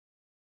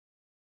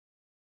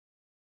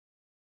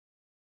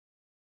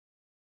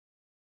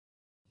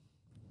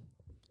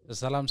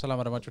ሰላም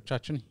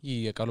አድማጮቻችን ይህ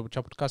የቃሉ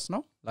ብቻ ፖድካስት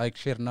ነው ላይክ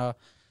ሼር እና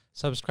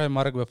ሰብስክራይብ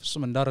ማድረግ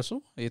በፍጹም እንዳረሱ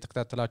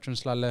እየተከታተላችሁን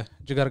ስላለ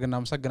እጅግ አድርገን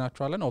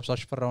እናመሰግናችኋለን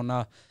ኦብሳሽ ፍራውና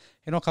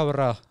ሄኖክ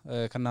አበራ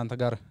ከናንተ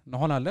ጋር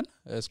እንሆናለን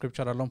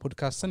ስክሪፕቸር ያለውን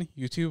ፖድካስትን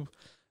ዩቲዩብ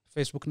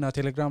ፌስቡክ እና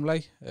ቴሌግራም ላይ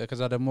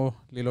ከዛ ደግሞ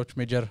ሌሎች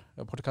ሜጀር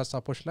ፖድካስት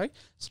አፖች ላይ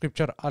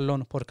ስክሪፕቸር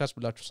አለውን ፖድካስት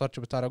ብላችሁ ሰርች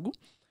ብታረጉ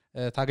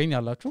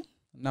ታገኛላችሁ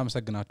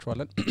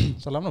እናመሰግናችኋለን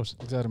ሰላም ነው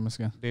እግዚአብሔር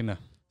ይመስገን ዴና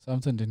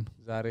ሳምንት እንዴት ነው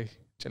ዛሬ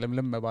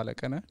ጭልምልም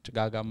ባለቀነ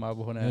ጭጋጋማ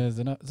በሆነ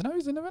ዝናብ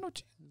ይዘነበ ነው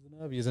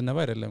ዝናብ የዘነበ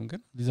አይደለም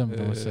ግን ሊዘንብ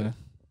ነው መሰለኝ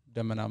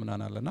ደመና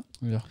ምናምን አለና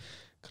ያው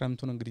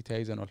ክረምቱን እንግዲህ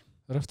ተያይዘናል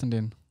ረፍት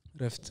እንዴት ነው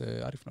ረፍት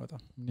አሪፍ ነው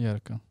በጣም ምን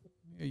ያርከው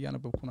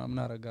እያነበብኩ ምን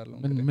አረጋለሁ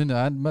ምን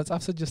አንድ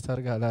መጽሐፍ ሰጀስት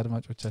አድርጋለህ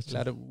አድማጮቻችን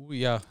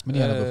ያ ምን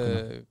ያነበብኩ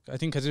ነው አይ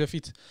ቲንክ ከዚህ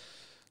በፊት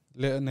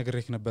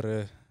ለነገርክ ነበር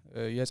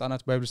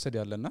የህፃናት ባይብል ስተዲ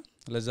ያለና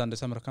ለዛ እንደ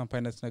ሰመር ካምፕ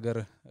አይነት ነገር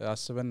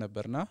አስበን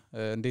ነበርና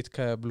እንዴት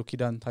ከብሉይ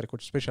ኪዳን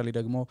ታሪኮች ስፔሻሊ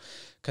ደግሞ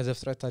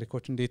ከዘፍጥረት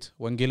ታሪኮች እንዴት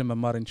ወንጌልን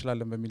መማር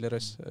እንችላለን በሚል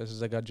ርዕስ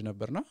ተዘጋጅ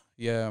ነበርና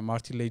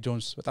የማርቲን ሌይ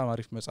ጆንስ በጣም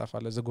አሪፍ መጽሐፍ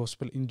አለ ዘ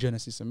ጎስፔል ኢን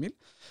ጄኔሲስ የሚል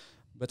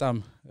በጣም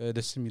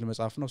ደስ የሚል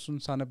መጽሐፍ ነው እሱን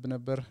ሳነብ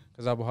ነበር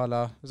ከዛ በኋላ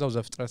እዛው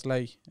ዘፍጥረት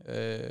ላይ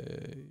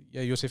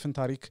የዮሴፍን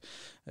ታሪክ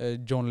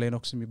ጆን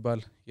ሌኖክስ የሚባል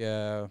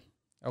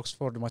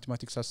ኦክስፎርድ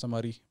ማቴማቲክስ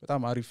አስተማሪ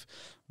በጣም አሪፍ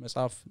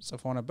መጽሐፍ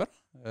ጽፎ ነበር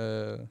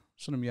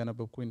እሱንም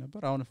ያነበብኩኝ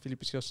ነበር አሁን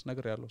ፊልጵስዩስ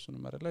ነገር ያለው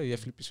እሱንም አይደለ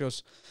የፊልጵስዩስ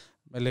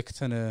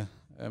መልእክትን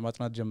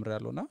ማጥናት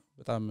ጀምሬያለሁና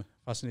በጣም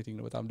ፋሲኔቲንግ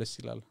ነው በጣም ደስ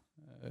ይላል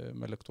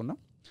መልእክቱና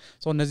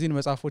ሶ እነዚህን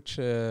መጽሐፎች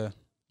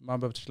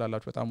ማንበብ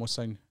ትችላላችሁ በጣም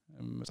ወሳኝ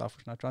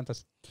መጽሐፎች ናቸው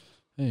አንተስ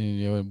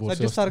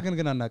ሰጀስት አድርገን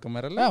ግን አናውቅም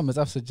አይደለ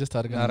መጽሐፍ ሰጀስት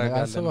አድርገን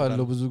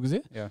አስባለሁ ብዙ ጊዜ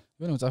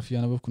የሆነ መጽሐፍ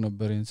ያነበብኩ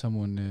ነበር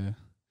ሰሞን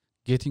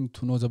Getting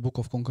to know the book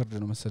of Concord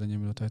ነው መሰለኝ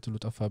የሚለው ታይትሉ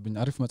ጠፋብኝ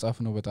አሪፍ መጽሐፍ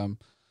ነው በጣም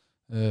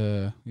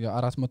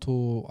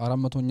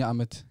የ400ኛ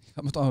አመት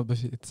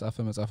በፊት የተጻፈ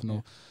መጽሐፍ ነው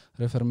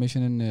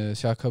ሪፎርሜሽንን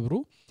ሲያከብሩ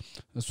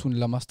እሱን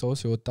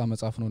ለማስታወስ የወጣ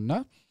መጽሐፍ ነውና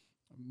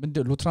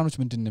ሉትራኖች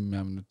ምንድነው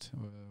የሚያምኑት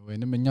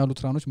ወይንም እኛ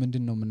ሉትራኖች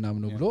ምንድነው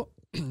የምናምነው ብሎ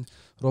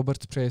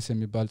ሮበርት ፕሬስ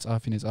የሚባል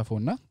ጸሐፊ ነው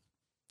የጻፈውና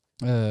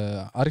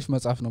አሪፍ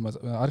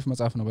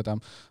መጽሐፍ ነው በጣም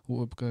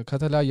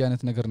ከተለያየ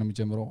አይነት ነገር ነው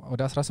የሚጀምረው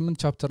ወደ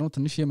 18 ቻፕተር ነው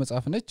ትንሽ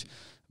የመጽሐፍ ነች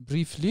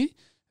ብሪፍሊ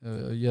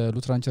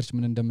የሉትራን ቸርች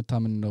ምን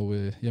እንደምታምን ነው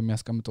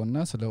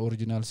የሚያስቀምጠውና ስለ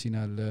ኦሪጂናል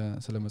ሲናል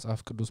ስለ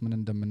መጽሐፍ ቅዱስ ምን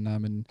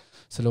እንደምናምን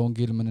ስለ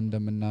ወንጌል ምን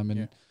እንደምናምን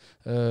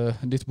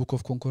እንዴት ቡክ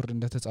ኦፍ ኮንኮርድ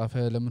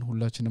እንደተጻፈ ለምን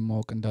ሁላችንም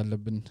ማወቅ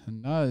እንዳለብን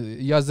እና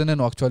ያዘነ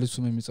ነው አክቹአሊ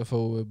እሱም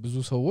የሚጽፈው ብዙ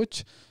ሰዎች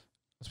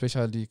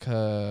ስፔሻሊ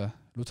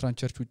ከሉትራን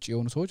ቸርች ውጪ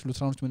የሆኑ ሰዎች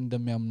ሉትራኖች ምን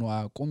እንደሚያምኑ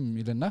አቆም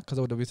ይልና ከዛ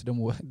ወደ ቤት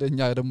ደግሞ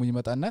ደኛ ደግሞ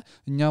ይመጣና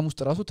እኛም ውስጥ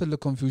ራሱ ትልቅ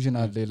ኮንፊውዥን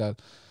አለ ይላል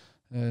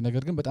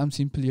ነገር ግን በጣም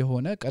ሲምፕል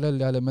የሆነ ቀለል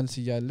ያለ መልስ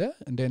ይያለ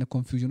እንደ አይነት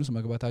ኮንፊውዥን ውስጥ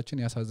መግባታችን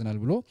ያሳዝናል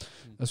ብሎ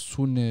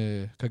እሱን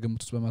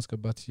ከግምት ውስጥ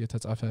በማስገባት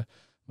የተጻፈ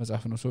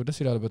መጽሐፍ ነው ሰው ደስ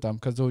ይላል በጣም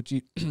ከዛ ውጪ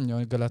ያው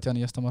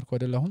ገላትያን ያስተማርኩ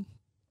አይደል አሁን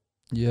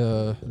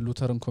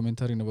የሉተርን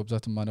ኮሜንታሪ ነው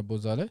በብዛት ማነበው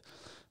እዛ ላይ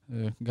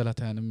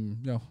ገላትያንም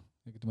ያው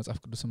የግድ መጽሐፍ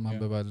ቅዱስን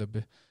ማንበብ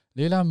አለበት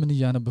ሌላ ምን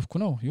ያነበብኩ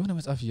ነው የሆነ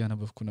መጽሐፍ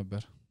ያነበብኩ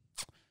ነበር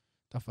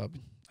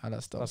ጠፋብኝ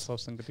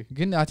አላስታውስ እንግዲህ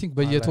ግን አይ ቲንክ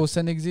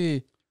በየተወሰነ ጊዜ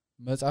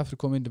መጽሐፍ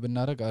ሪኮሜንድ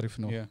ብናረግ አሪፍ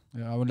ነው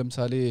አሁን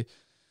ለምሳሌ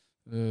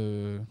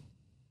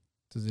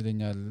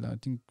ትዝለኛል አይ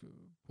ቲንክ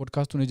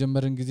ፖድካስቱን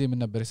የጀመረን ጊዜ ምን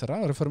ነበር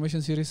የሰራው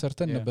ሪፎርሜሽን ሲሪስ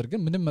ሰርተን ነበር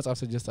ግን ምንም መጽሐፍ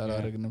ሰጀስት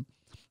አላደረግንም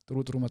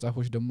ጥሩ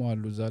መጽሐፎች ደግሞ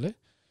አሉ እዛ ላይ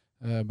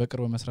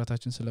በቅርብ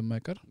መስራታችን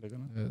ስለማይቀር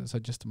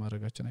ሰጀስት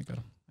ማድረጋችን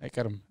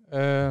አይቀርም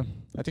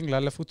አይ ቲንክ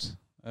ላለፉት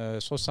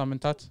 3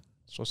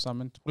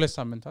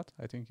 ሳምንታት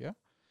አይ ቲንክ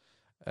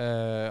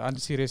አንድ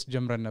ሲሪስ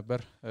ጀምረን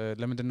ነበር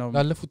ለምንድነው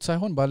ላለፉት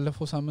ሳይሆን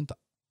ባለፈው ሳምንት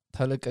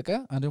ተለቀቀ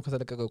አንዴም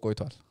ከተለቀቀ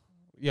ቆይቷል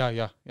ያ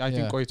አይ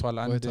ቲንክ ቆይቷል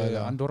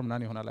አንድ ወር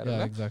ምናን ይሆናል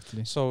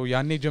አይደል ሶ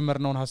ያኔ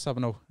ጀመርነውን ሐሳብ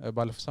ነው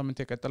ባለፈው ሳምንት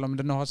የቀጠለው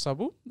ምንድነው ሐሳቡ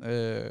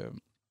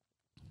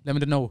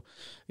ለምንድነው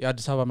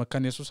የአዲስ አበባ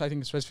መካነ ኢየሱስ አይ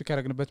ቲንክ ስፔሲፊክ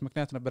ያደረግንበት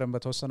ምክንያት ነበረን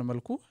በተወሰነ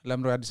መልኩ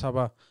ለምንድነው የአዲስ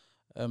አበባ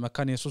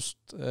መካነ ኢየሱስ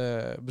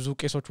ብዙ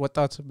ቄሶች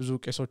ወጣት ብዙ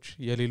ቄሶች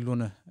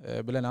የሌሉን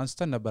ብለን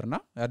አንስተን ነበርና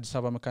የአዲስ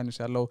አበባ መካነ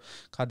ኢየሱስ ያለው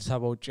ከአዲስ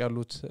አበባ ውጭ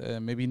ያሉት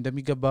ሜቢ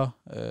እንደሚገባ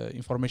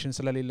ኢንፎርሜሽን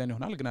ስለሌለን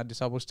ይሆናል ግን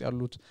አዲስ አበባ ውስጥ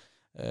ያሉት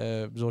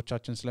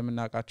ብዙዎቻችን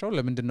ስለምናቃቸው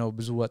ለምንድነው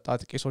ብዙ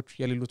ወጣት ቄሶች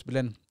የሌሉት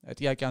ብለን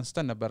ጥያቄ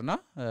አንስተን ነበርና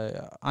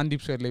አንድ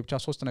ኢፕሶድ ላይ ብቻ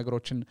 3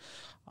 ነገሮችን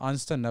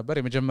አንስተን ነበር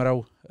የመጀመሪያው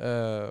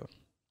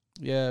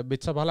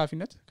የቤተሰብ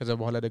ኃላፊነት ከዛ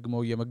በኋላ ደግሞ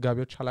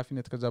የመጋቢዎች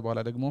ኃላፊነት ከዛ በኋላ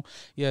ደግሞ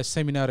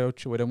የሴሚናሪዎች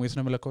ወይ ደግሞ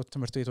የስነ መለኮት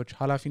ትምህርት ቤቶች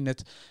ኃላፊነት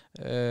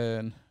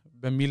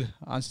በሚል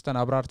አንስተን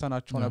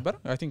አብራርተናቸው ነበር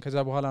አይ ቲንክ ከዛ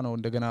በኋላ ነው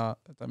እንደገና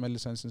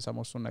ተመልሰን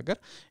ስንሰማው እሱን ነገር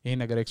ይሄ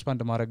ነገር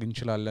ኤክስፓንድ ማድረግ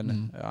እንችላለን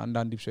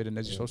አንድ ኢፕሶድ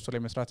እነዚህ 3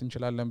 ላይ መስራት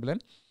እንችላለን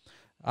ብለን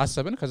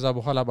አሰብን ከዛ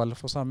በኋላ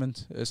ባለፈው ሳምንት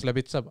ስለ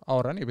ቤተሰብ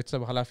አወራን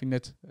የቤተሰብ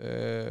ኃላፊነት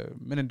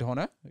ምን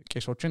እንደሆነ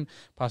ቄሶችን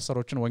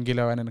ፓስተሮችን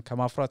ወንጌላውያንን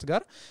ከማፍራት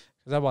ጋር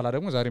ከዛ በኋላ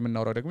ደግሞ ዛሬ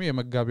የምናወራው ደግሞ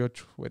የመጋቢዎች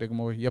ወይ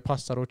ደግሞ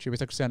የፓስተሮች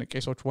የቤተክርስቲያን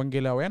ቄሶች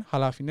ወንጌላውያን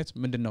ኃላፊነት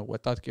ምንድነው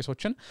ወጣት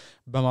ቄሶችን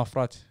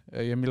በማፍራት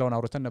የሚለውን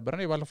አውርተን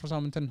ነበርና የባለፈው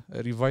ሳምንትን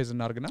ሪቫይዝ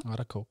እናርግና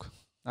አረከውክ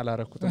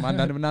አላረኩትም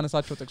አንዳንድ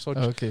ምናነሳቸው ጥቅሶች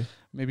ኦኬ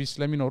ሜቢ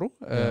ስለሚኖሩ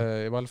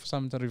የባለፈው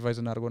ሳምንት ሪቫይዝ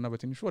እናድርገውና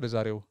በትንሹ ወደ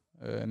ዛሬው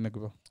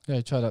እንግባው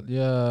ይቻላል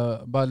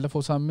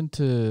የባለፈው ሳምንት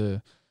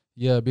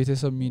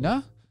የቤተሰብ ሚና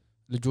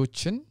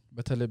ልጆችን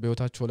በተለይ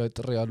በህይወታቸው ላይ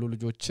ጥሪ ያሉ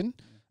ልጆችን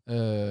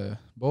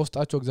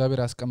በውስጣቸው እግዚአብሔር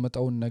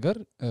ያስቀመጠውን ነገር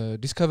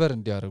ዲስከቨር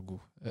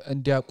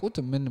እንዲያቁት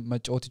ምን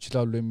መጫወት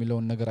ይችላሉ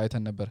የሚለውን ነገር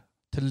አይተን ነበር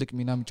ትልቅ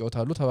ሚናም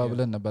ይጫወታሉ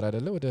ተባብለን ነበር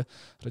አይደለ ወደ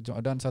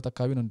አንድ ሰዓት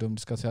አካባቢ ነው እንደውም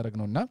ዲስከስ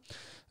ያደረግነውና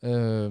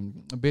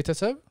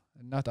ቤተሰብ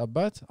እናት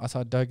አባት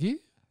አሳዳጊ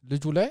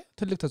ልጁ ላይ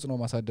ትልቅ ተጽዕኖ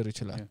ማሳደር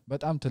ይችላል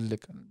በጣም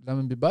ትልቅ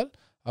ለምን ቢባል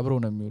አብረው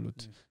ነው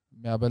የሚውሉት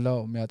የሚያበላው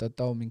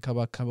የሚያጠጣው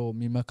የሚንከባከበው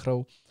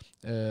የሚመክረው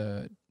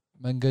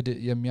መንገድ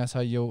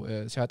የሚያሳየው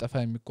ሲያጠፋ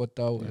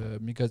የሚቆጣው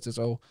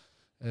የሚገጽጸው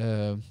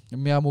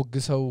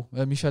የሚያሞግሰው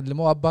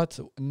የሚሸልመው አባት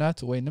እናት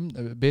ወይንም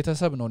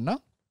ቤተሰብ ነውና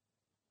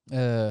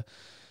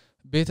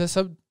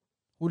ቤተሰብ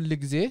ሁሉ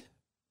ጊዜ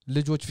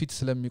ልጆች ፊት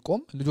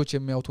ስለሚቆም ልጆች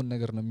የሚያውቱን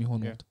ነገር ነው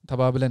የሚሆኑት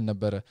ተባብለን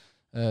ነበር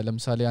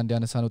ለምሳሌ አንድ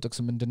ያነሳነው ጥቅስ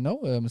ምንድነው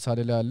ምሳሌ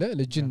ላይ ያለ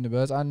ልጅን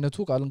በህፃንነቱ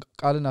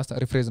ቃልን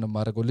ሪፍሬዝ ነው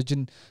ማድረገው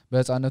ልጅን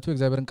በህፃንነቱ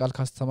እግዚአብሔርን ቃል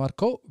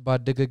ካስተማርከው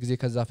ባደገ ጊዜ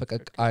ከዛ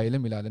ፈቀቅ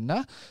አይልም ይላልና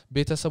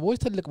ቤተሰቦች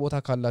ትልቅ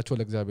ቦታ ካላቸው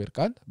ለእግዚአብሔር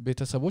ቃል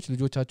ቤተሰቦች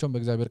ልጆቻቸውን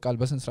በእግዚአብሔር ቃል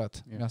በስንስራት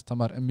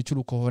የሚያስተማር የሚችሉ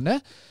ከሆነ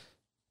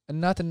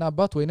እናትና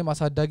አባት ወይንም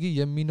አሳዳጊ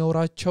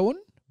የሚኖራቸውን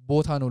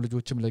ቦታ ነው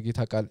ልጆችም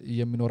ለጌታ ቃል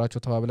የሚኖራቸው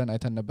ተባብለን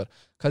አይተን ነበር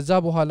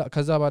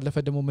ከዛ ባለፈ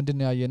ደግሞ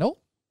ምንድነው ያየነው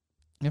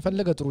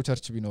የፈለገ ጥሩ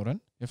ቸርች ቢኖረን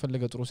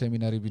የፈለገ ጥሩ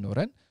ሴሚናሪ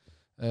ቢኖረን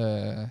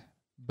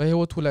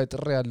በህይወቱ ላይ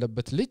ጥሪ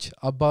ያለበት ልጅ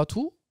አባቱ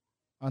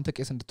አንተ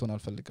ቄስ እንድትሆን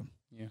አልፈልግም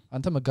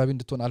አንተ መጋቢ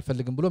እንድትሆን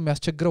አልፈልግም ብሎ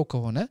የሚያስቸግረው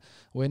ከሆነ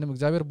ወይንም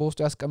እግዚአብሔር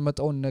በውስጡ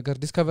ያስቀመጠውን ነገር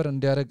ዲስከቨር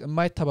እንዲያደርግ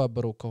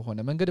የማይተባበረው ከሆነ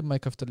መንገድ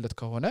የማይከፍትለት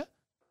ከሆነ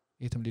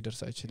የትም ሊደርስ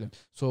አይችልም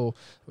ሶ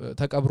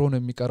ተቀብሮ ነው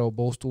የሚቀረው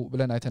በውስጡ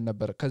ብለን አይተን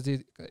ነበር ከዚህ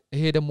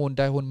ይሄ ደግሞ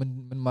እንዳይሆን ምን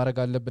ማድረግ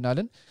አለብን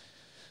አለን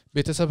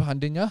ቤተሰብ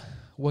አንደኛ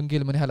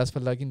ወንጌል ምን ያህል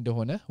አስፈላጊ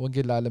እንደሆነ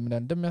ወንጌል ለዓለም ምን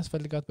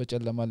እንደሚያስፈልጋት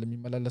በጨለማ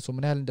ለሚመላለሰው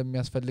ምን ያህል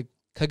እንደሚያስፈልግ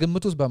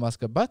ከግምት ውስጥ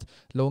በማስገባት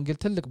ለወንጌል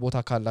ትልቅ ቦታ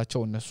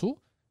ካላቸው እነሱ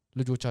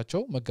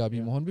ልጆቻቸው መጋቢ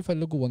መሆን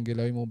ቢፈልጉ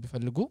ወንጌላዊ መሆን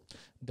ቢፈልጉ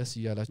ደስ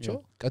ይያላቸው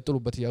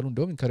ቀጥሉበት ይያሉ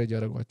እንደውም ኢንከሬጅ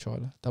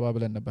ያደርጓቸዋል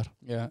ተባብለን ነበር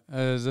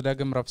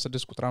ዘዳግም ምዕራፍ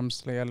 6 ቁጥር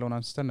 5 ላይ ያለውን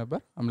አንስተን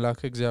ነበር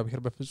አምላክ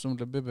እግዚአብሔር በፍጹም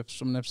ልብ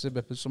በፍጹም ነፍስ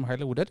በፍጹም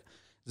ኃይል ውደድ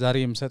ዛሬ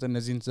የምሰጥ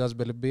እነዚህን ትእዛዝ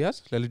በልብ ያዝ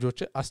ለልጆች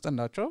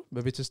አስጠናቸው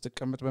በቤት ውስጥ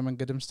ተቀመጥ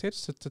በመንገድም ስትሄድ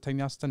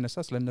ስትተኛ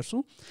ስትነሳ ስለነርሱ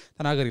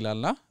ተናገር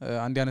ይላልና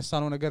አንድ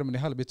ያነሳነው ነገር ምን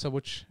ያህል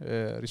ቤተሰቦች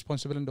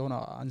ሪስፖንሲብል እንደሆነ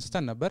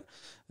አንስተን ነበር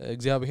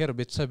እግዚአብሔር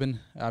ቤተሰብን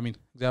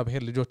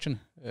እግዚአብሔር ልጆችን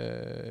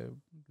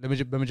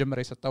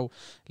በመጀመሪያ የሰጣው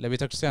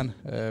ለቤተክርስቲያን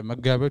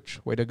መጋቢዎች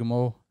ወይ ደግሞ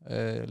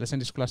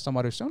ለሰንዴ ስኩል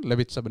አስተማሪዎች ሲሆን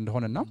ለቤተሰብ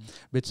እንደሆነና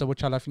ቤተሰቦች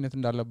ኃላፊነት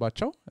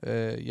እንዳለባቸው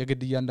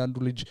የግድ እያንዳንዱ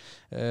ልጅ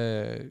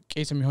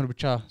ቄስ የሚሆን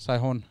ብቻ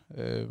ሳይሆን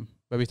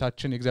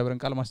በቤታችን የእግዚአብሔርን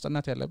ቃል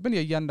ማስጠናት ያለብን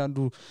የእያንዳንዱ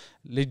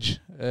ልጅ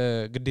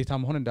ግዴታ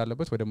መሆን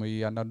እንዳለበት ወይ ደግሞ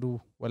የእያንዳንዱ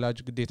ወላጅ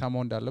ግዴታ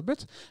መሆን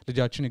እንዳለበት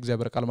ልጃችን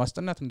የእግዚአብሔር ቃል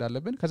ማስጠናት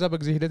እንዳለብን ከዛ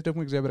በጊዜ ሂደት ደግሞ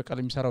የእግዚአብሔር ቃል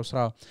የሚሰራው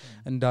ስራ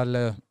እንዳለ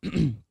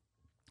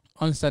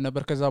አንስተን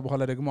ነበር ከዛ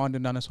በኋላ ደግሞ አንድ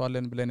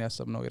እናነሳዋለን ብለን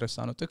ያሰብነው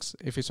የረሳነው ጥቅስ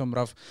ኤፌሶን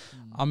ምዕራፍ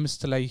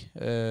 5 ላይ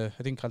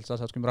አይ ቲንክ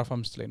ካልተሳሳትኩኝ ምዕራፍ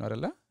 5 ላይ ነው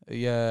አይደለ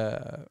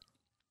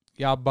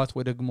የአባት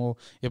ወይ ደግሞ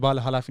የባለ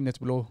ኃላፊነት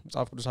ብሎ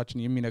መጽሐፍ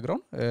ቅዱሳችን የሚነግረው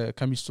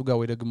ከሚስቱ ጋር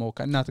ወይ ደግሞ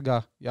ከእናት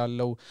ጋር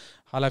ያለው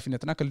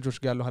ኃላፊነትና ከልጆች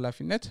ጋር ያለው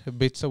ኃላፊነት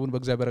ቤተሰቡን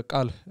በእግዚአብሔር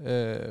ቃል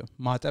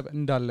ማጠብ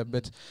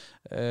እንዳለበት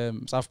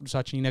መጽሐፍ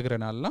ቅዱሳችን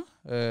ይነግረናልና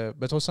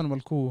በተወሰነ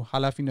መልኩ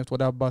ኃላፊነት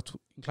ወደ አባቱ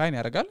ኢንክላይን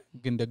ያደርጋል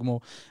ግን ደግሞ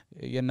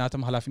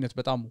የእናትም ኃላፊነት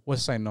በጣም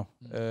ወሳኝ ነው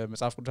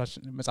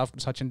መጽሐፍ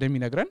ቅዱሳችን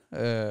እንደሚነግረን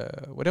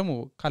ወይ ደግሞ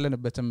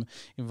ካለንበትም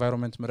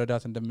ኢንቫይሮንመንት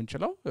መረዳት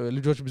እንደምንችለው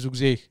ልጆች ብዙ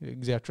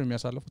ጊዜያቸውን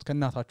የሚያሳልፉት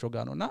ከእናታቸው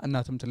ጋር ነውና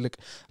እናትም ትልቅ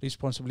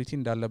ሪስፖንሲቢሊቲ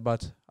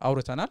እንዳለባት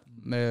አውርተናል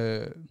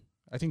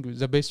I think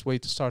the best way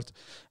to start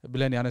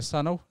ብለን ያነሳ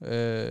ነው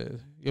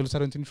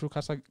የሉተራን ትንሹ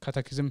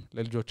ካቴኪዝም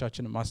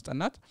ለልጆቻችን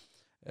ማስጠናት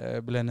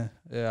ብለን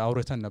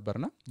አውርተን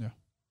ነበርና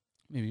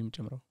ሜቢ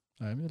ምጨምረው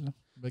አይደለም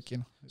በቂ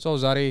ነው ሶ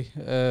ዛሬ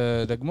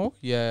ደግሞ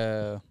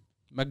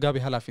የመጋቢ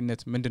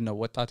ኃላፊነት ምንድነው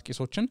ወጣት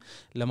ቄሶችን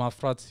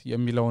ለማፍራት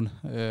የሚለውን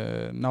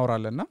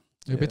እናወራለንና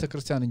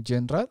የቤተክርስቲያን in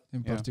general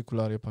in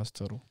particular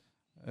የፓስተሩ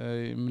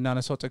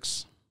ምናነሳው ጥቅስ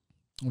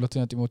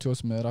ሁለተኛ ጢሞቴዎስ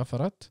ምዕራፍ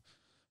 4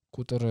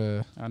 ቁጥር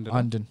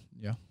 1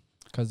 ያ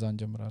ከዛ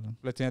እንጀምራለን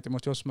ሁለተኛ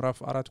ጢሞቴዎስ ምዕራፍ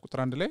 4 ቁጥር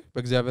 1 ላይ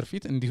በእግዚአብሔር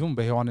ፊት እንዲሁም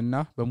በሕያዋንና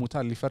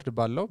በሙታን ሊፈርድ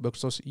ባለው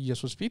በክርስቶስ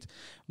ኢየሱስ ፊት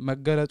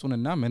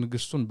መገለጡንና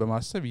መንግስቱን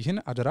በማሰብ ይህን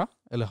አደራ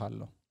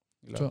እልሃለሁ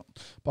ይላል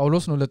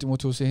ጳውሎስ ነው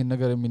ለጢሞቴዎስ ይሄን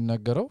ነገር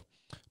የሚናገረው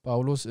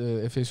ጳውሎስ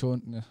ኤፌሶን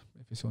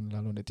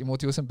ላልሆነ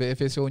ጢሞቴዎስን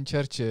በኤፌሶን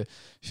ቸርች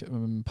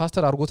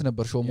ፓስተር አርጎት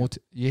ነበር ሾሞት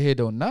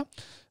የሄደውና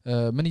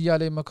ምን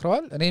ይያለ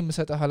ይመክረዋል እኔ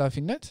የምሰጠ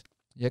ኃላፊነት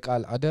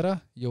የቃል አደራ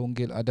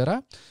የወንጌል አደራ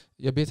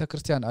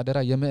የቤተክርስቲያን አደራ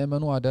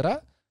የምእመኑ አደራ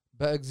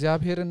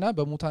በእግዚአብሔርና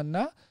በሙታንና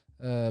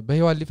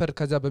በሕያዋን ሊፈርድ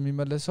ከዛ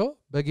በሚመለሰው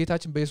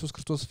በጌታችን በኢየሱስ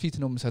ክርስቶስ ፊት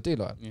ነው የምሰጠው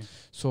ይላል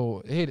ሶ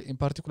ይሄ ኢን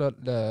ፓርቲኩላር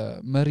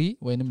ለመሪ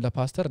ወይንም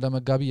ለፓስተር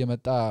ለመጋቢ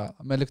የመጣ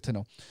መልእክት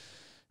ነው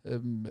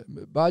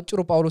በአጭሩ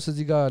ጳውሎስ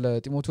እዚህ ጋር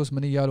ለጢሞቴዎስ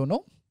ምን ይያለው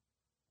ነው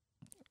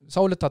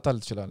ሰው ልታታል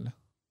ትችላለህ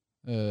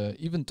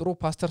ኢቭን ጥሩ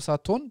ፓስተር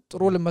ሳትሆን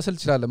ጥሩ ልመስል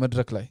ትችላለህ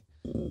መድረክ ላይ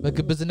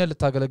በግብዝነት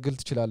ልታገለግል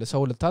ትችላለህ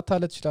ሰው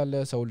ልታታለ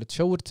ትችላለህ ሰው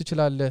ልትሸውድ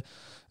ትችላለህ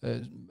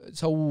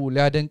ሰው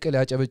ሊያደንቅ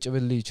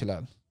ሊያጨበጭብልህ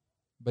ይችላል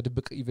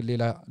በድብቅ ኢቭን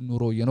ሌላ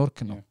ኑሮ እየኖርክ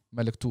ነው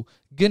መልእክቱ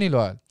ግን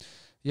ይለዋል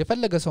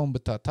የፈለገ ሰውን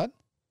ብታታል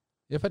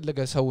የፈለገ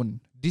ሰውን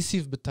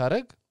ዲሲቭ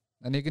ብታረግ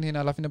እኔ ግን ይሄን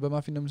ኃላፊነት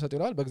በማፊን ነው የምሰጠው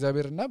ይላል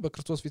በእግዚአብሔርና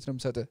በክርስቶስ ፊት ነው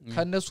የምሰጠው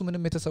ከነሱ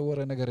ምንም የተሰወረ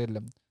ነገር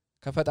የለም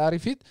ከፈጣሪ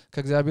ፊት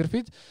ከእግዚአብሔር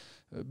ፊት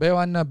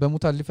በዮሐና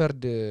በሙታን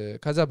ሊፈርድ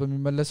ከዛ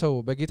በሚመለሰው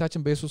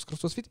በጌታችን በኢየሱስ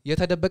ክርስቶስ ፊት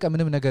የተደበቀ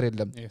ምንም ነገር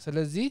የለም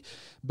ስለዚህ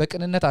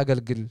በቅንነት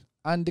አገልግል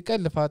አንድ ቀን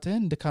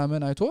ልፋትህን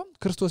ድካምን አይቶ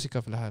ክርስቶስ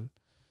ይከፍልሃል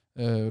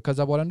ከዛ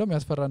በኋላ እንደውም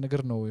ያስፈራ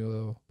ነገር ነው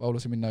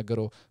ጳውሎስ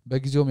የሚናገረው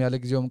በጊዜውም ያለ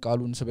ጊዜውም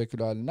ቃሉን ስበክ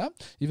ይላልና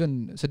ኢቭን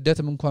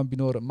ስደትም እንኳን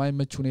ቢኖር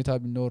ማይመች ሁኔታ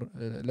ቢኖር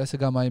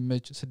ለስጋ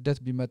ማይመች ስደት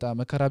ቢመጣ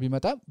መከራ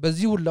ቢመጣ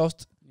በዚህ ሁሉ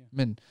ውስጥ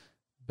ምን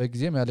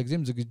በጊዜም ያለ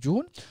ጊዜም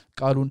ዝግጁውን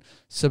ቃሉን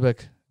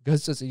ስበክ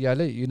ገጽጽ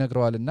ይያለ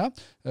ይነግረዋልና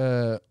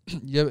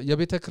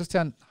የቤተ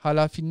ክርስቲያን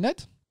ኃላፊነት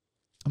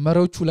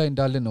መሪዎቹ ላይ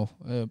እንዳለ ነው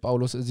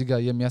ጳውሎስ እዚህ ጋር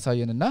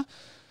የሚያሳየንና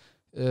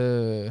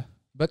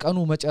በቀኑ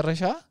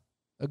መጨረሻ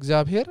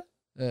እግዚአብሔር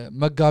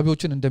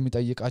መጋቢዎችን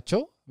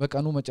እንደሚጠይቃቸው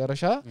በቀኑ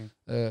መጨረሻ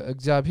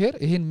እግዚአብሔር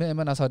ይሄን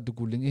ምእመን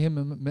አሳድጉልኝ ይሄን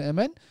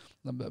ምእመን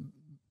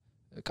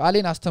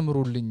ቃሌን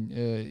አስተምሩልኝ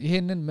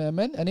ይሄንን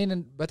ምእመን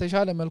እኔን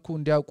በተሻለ መልኩ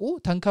እንዲያውቁ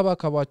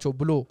ተንከባከባቸው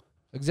ብሎ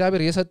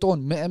እግዚአብሔር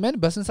የሰጠውን ምእመን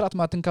በስነ ስርዓት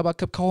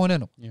ማትንከባከብ ከሆነ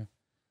ነው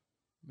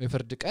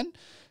የፍርድ ቀን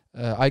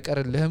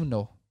አይቀርልህም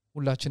ነው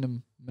ሁላችንም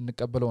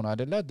ምንቀበለው ነው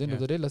አይደለ ግን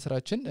ወደ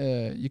ለስራችን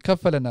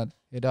ይከፈለናል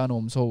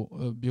የዳነውም ሰው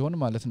ቢሆን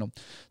ማለት ነው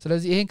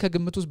ስለዚህ ይሄን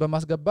ከግምት ውስጥ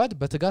በማስገባት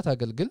በትጋት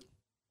አገልግል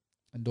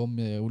እንደውም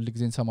ሁሉ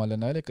ጊዜ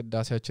እንሰማለን አይደል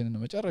ቅዳሴያችንን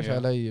መጨረሻ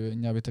ላይ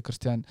እኛ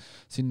ቤተክርስቲያን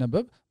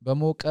ሲነበብ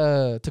በሞቀ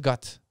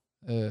ትጋት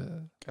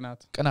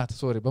ቅናት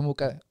ሶሪ በሞቀ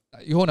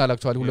ይሆናል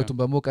አክቹአሊ ሁለቱም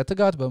በሞቀ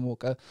ትጋት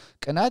በሞቀ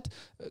ቅናት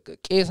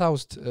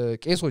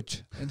ቄሶች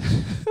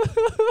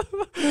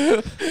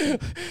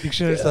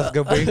ዲክሽነሪ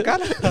ሳስገባኝ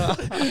ቃል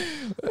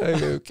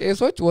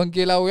ቄሶች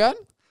ወንጌላውያን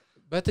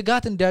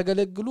በትጋት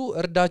እንዲያገለግሉ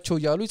እርዳቸው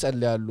ይያሉ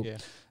ይጸልያሉ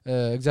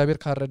እግዚአብሔር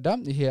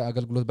ካረዳም ይሄ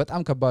አገልግሎት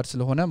በጣም ከባድ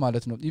ስለሆነ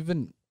ማለት ነው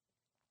ኢቭን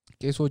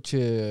ቄሶች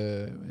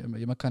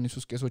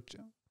የመካኒሱስ ቄሶች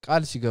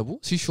ቃል ሲገቡ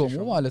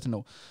ሲሾሙ ማለት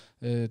ነው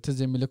ትዝ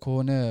የሚል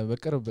ከሆነ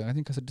በቅርብ አይ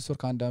ቲንክ ከ6 ወር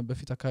ከአንድ አመት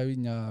በፊት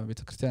አካባቢኛ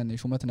ቤተክርስቲያን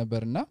ሹመት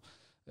ነበርና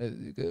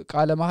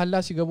ቃለ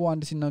መሐላ ሲገቡ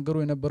አንድ ሲናገሩ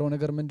የነበረው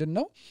ነገር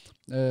ምንድነው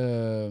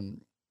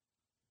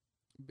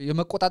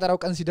የመቆጣጣሪያው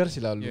ቀን ሲደርስ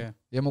ይላሉ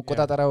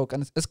የመቆጣጣሪያው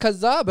ቀን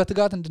እስከዛ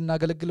በትጋት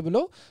እንድናገለግል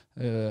ብለው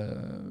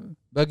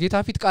በጌታ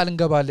ፊት ቃል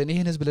እንገባለን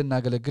ይሄን ህዝብ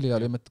ልናገለግል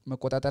ይላሉ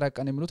የመቆጣጣሪያ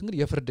ቀን የሚሉት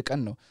እንግዲህ የፍርድ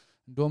ቀን ነው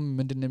እንደውም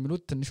ምንድነው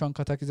የሚሉት ትንሿን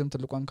ካታኪዝም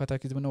ትልቋን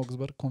ካታኪዝም ነው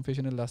ኦክስበርግ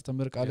ኮንፌሽንን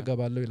ላስተምር ቃል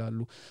ገባለው ይላሉ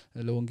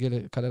ለወንጌል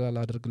ከለላ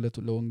ላደርግለት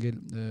ለወንጌል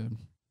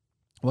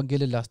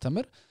ወንጌልን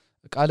ላስተምር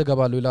ቃል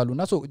ገባለው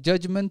ይላሉና ሶ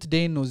ጃጅመንት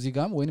ዴይ ነው እዚህ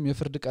ጋም ወይንም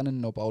የፍርድ ቀንን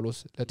ነው ጳውሎስ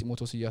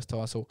ለጢሞቴዎስ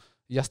ያስታወሰው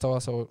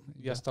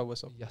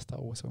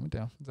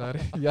ምንድነው ዛሬ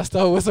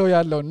ያስታወሰው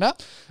ያለውና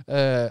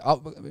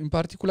ኢን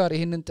ፓርቲኩላር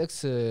ይሄንን ጥቅስ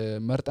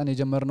መርጠን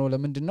የጀመርነው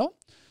ለምንድነው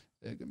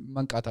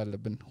መንቃት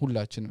አለብን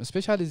ሁላችንም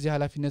ስፔሻሊ እዚህ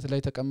ኃላፊነት ላይ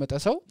ተቀመጠ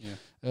ሰው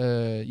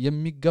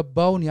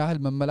የሚገባውን ያህል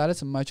መመላለስ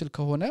የማይችል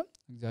ከሆነ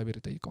እግዚአብሔር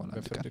ይጠይቀዋል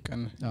በፍርድ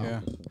ቀን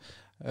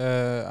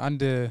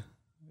አንድ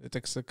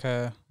ጥቅስ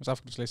ከመጽሐፍ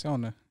ቅዱስ ላይ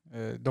ሳይሆን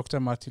ዶክተር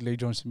ማርቲን ሌይ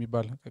ጆንስ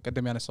የሚባል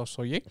ቀደም ያነሳው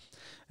ሰውዬ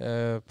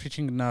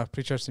ፕሪቺንግ እና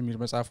ፕሪቸርስ የሚል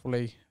መጽሐፉ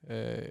ላይ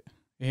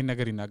ይሄን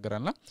ነገር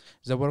ይናገራልና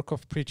the work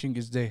of preaching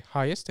is the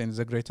highest and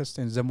the greatest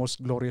and the most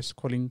glorious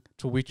calling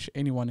to which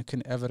anyone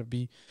can ever be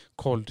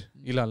called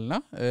ይላልና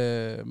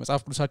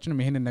መጽሐፍ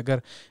ቅዱሳችንም ይሄንን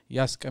ነገር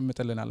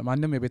ያስቀምጥልናል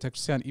ማንንም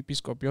የቤተክርስቲያን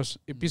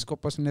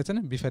ኤጲስቆጶስነትን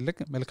ቢፈልግ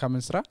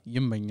መልካምን ስራ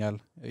ይመኛል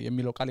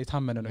የሚለው ቃል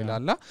የታመነ ነው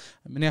ይላልና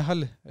ምን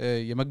ያህል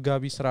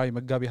የመጋቢ ስራ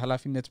የመጋቢ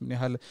ኃላፊነት ምን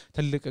ያህል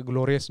ትልቅ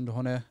ግሎሪየስ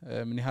እንደሆነ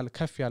ምን ያህል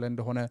ከፍ ያለ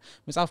እንደሆነ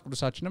መጽሐፍ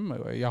ቅዱሳችንም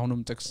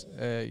ያሁንም ጥቅስ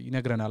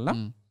ይነግረናልና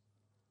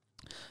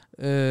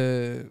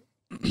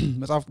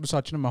መጽሐፍ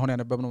ቅዱሳችንም አሁን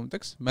ያነበብነው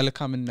ጥቅስ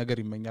መልካምን ነገር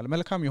ይመኛል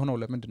መልካም የሆነው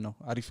ለምንድነው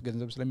አሪፍ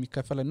ገንዘብ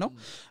ስለሚከፈለን ነው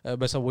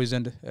በሰዎች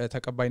ዘንድ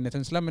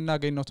ተቀባይነትን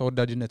ስለምናገኝ ነው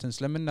ተወዳጅነትን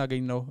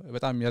ስለምናገኝ ነው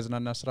በጣም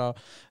ያዝናና ስራ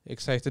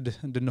ኤክሳይትድ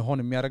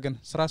እንድንሆን የሚያደርገን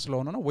ስራ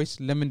ስለሆነ ነው ወይስ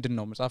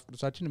ለምንድነው መጽሐፍ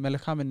ቅዱሳችን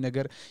መልካምን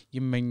ነገር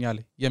ይመኛል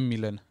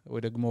የሚለን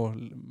ወይ ደግሞ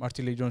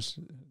ማርቲን ሌይ ጆንስ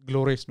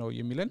ግሎሪየስ ነው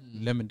የሚለን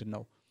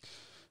ለምንድነው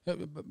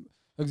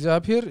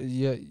እግዚአብሔር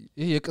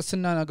ይሄ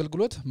የቅስናን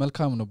አገልግሎት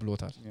መልካም ነው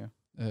ብሎታል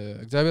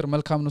እግዚአብሔር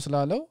መልካም ነው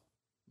ስላለው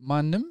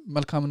ማንንም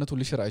መልካምነቱን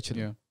ሊሽር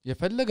አይችልም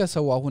የፈለገ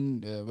ሰው አሁን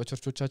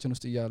በቸርቾቻችን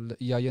ውስጥ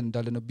ያያየን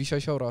እንዳለነው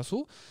ቢሻሻው ራሱ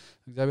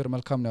እግዚአብሔር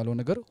መልካም ነው ያለው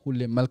ነገር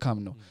ሁሌ መልካም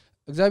ነው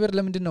እግዚአብሔር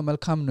ለምንድነው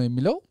መልካም ነው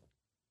የሚለው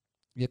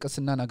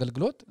የቅስናን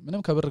አገልግሎት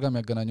ምንም ከብር ጋር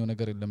የሚያገናኘው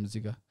ነገር የለም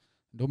እዚህ ጋር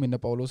እንደውም የነ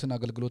ጳውሎስን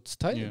አገልግሎት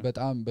ስታይ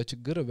በጣም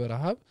በችግር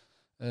በረሃብ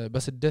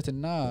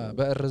በስደትና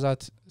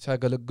በእርዛት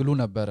ሲያገለግሉ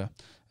ነበር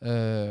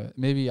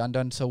ሜቢ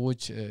አንዳንድ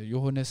ሰዎች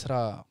የሆነ ስራ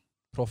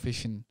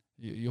ፕሮፌሽን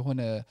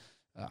የሆነ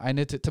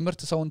አይነት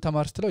ትምርት ሰውን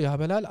ተማር ስትለው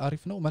ያበላል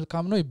አሪፍ ነው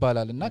መልካም ነው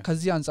ይባላል እና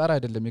ከዚህ አንፃር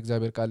አይደለም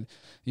የእግዚአብሔር ቃል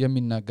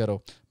የሚናገረው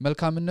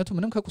መልካምነቱ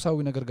ምንም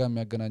ከቁሳዊ ነገር ጋር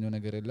የሚያገናኘው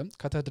ነገር የለም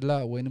ከተድላ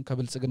ወይንም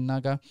ከብልጽግና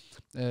ጋር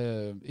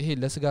ይሄ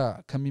ለስጋ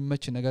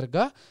ከሚመች ነገር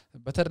ጋር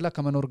በተድላ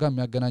ከመኖር ጋር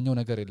የሚያገናኘው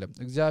ነገር የለም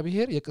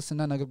እግዚአብሔር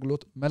የቅስና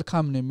አገልግሎት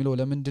መልካም ነው የሚለው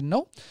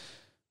ለምንድነው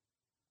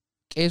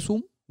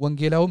ቄሱም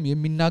ወንጌላውም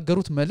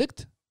የሚናገሩት መልእክት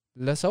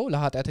ለሰው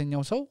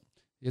ለኃጢአተኛው ሰው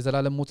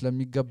የዘላለም ሞት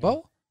ለሚገባው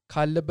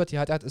ካለበት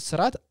የኃጢአት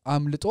እስራት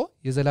አምልጦ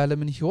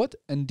የዘላለምን ህይወት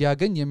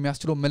እንዲያገኝ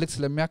የሚያስችለው መልእክት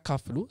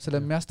ስለሚያካፍሉ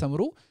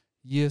ስለሚያስተምሩ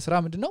ይህ ስራ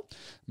ምንድነው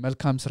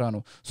መልካም ስራ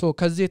ነው ሶ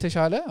ከዚህ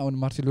የተሻለ አሁን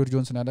ማርቲን ሉተር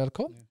ጆንሰን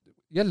ያላልከው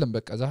የለም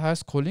በቃ the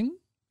highest calling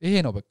ይሄ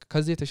ነው በቃ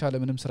ከዚህ የተሻለ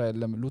ምንም ስራ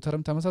የለም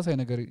ሉተርም ተመሳሳይ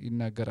ነገር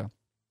ይናገራል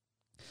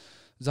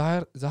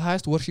the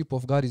highest worship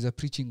of God is the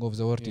preaching of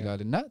the word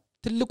ይላልና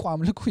ትልቁ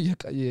አምልኮ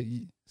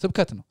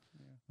ስብከት ነው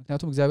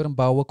ምክንያቱም እግዚአብሔርን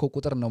ባወቀው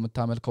ቁጥር ነው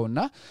የምታመልከውና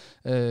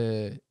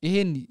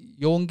ይሄን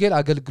የወንጌል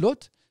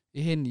አገልግሎት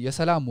ይሄን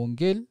የሰላም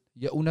ወንጌል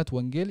የእውነት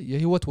ወንጌል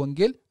የህይወት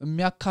ወንጌል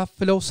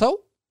የሚያካፍለው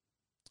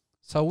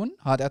ሰውን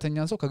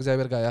ኃጢአተኛን ሰው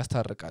ከእግዚአብሔር ጋር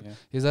ያስታርቃል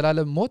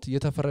የዘላለም ሞት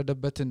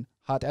የተፈረደበትን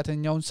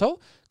ኃጢአተኛውን ሰው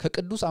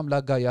ከቅዱስ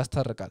አምላክ ጋር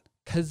ያስታርቃል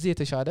ከዚህ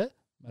የተሻለ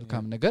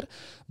መልካም ነገር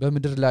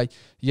በመድር ላይ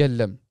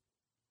የለም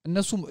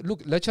እነሱ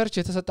ለቸርች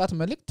የተሰጣት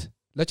መልእክት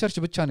ለቸርች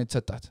ብቻ ነው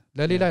የተሰጣት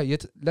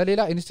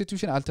ለሌላ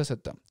ኢንስቲትዩሽን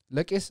አልተሰጠም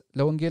ለቄስ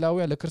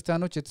ለወንጌላውያ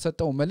ለክርስቲያኖች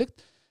የተሰጠው መልእክት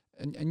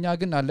እኛ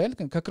ግን አለል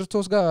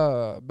ከክርስቶስ ጋር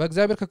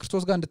በእግዚአብሔር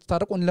ከክርስቶስ ጋር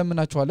እንድትታረቁ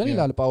እንለምናቸዋለን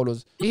ይላል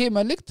ጳውሎስ ይሄ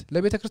መልእክት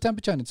ለቤተክርስቲያን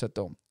ብቻ ነው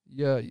የተሰጠው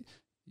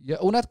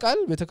የእውነት ቃል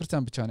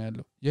ቤተክርስቲያን ብቻ ነው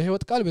ያለው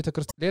የህይወት ቃል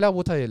ቤተክርስቲያን ሌላ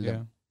ቦታ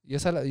የለም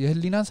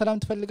የህሊናን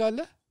ሰላም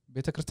ትፈልጋለህ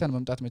ቤተክርስቲያን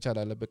መምጣት መቻል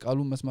አለበት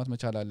ቃሉን መስማት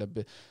መቻል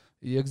አለበት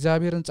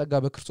የእግዚአብሔርን ጸጋ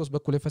በክርስቶስ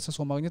በኩል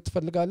የፈሰሰው ማግኘት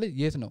ትፈልጋለህ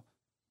የት ነው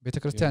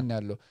ቤተክርስቲያን ነው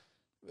ያለው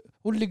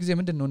ሁሉ ጊዜ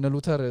ምንድነው እነ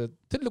ሉተር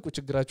ትልቁ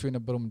ችግራቸው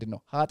የነበረው ምንድነው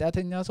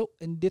ኃጢአተኛ ሰው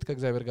እንዴት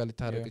ከእግዚአብሔር ጋር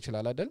ሊታረቅ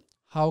ይችላል አይደል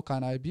how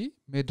can I be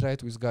made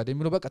right with God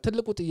የሚለው በቃ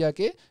ትልቁ ጥያቄ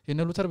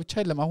የነ ሉተር ብቻ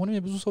አይደለም አሁንም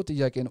የብዙ ሰው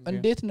ጥያቄ ነው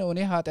እንዴት ነው እኔ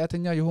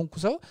ኃጢአተኛ የሆንኩ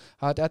ሰው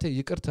ኃጢአቴ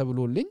ይቅር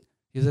ተብሎልኝ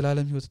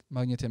የዘላለም ህይወት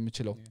ማግኘት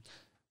የምችለው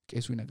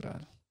ቄሱ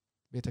ይነግራል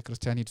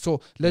ቤተክርስቲያን ሂድ ሶ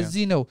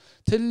ለዚህ ነው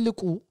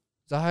ትልቁ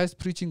the highest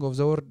preaching of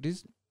the word is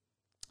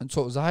and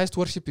so the highest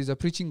worship is the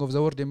preaching of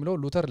the word የሚለው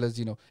ሉተር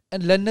ለዚህ ነው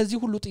ለነዚህ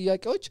ሁሉ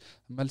ጥያቄዎች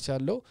መልስ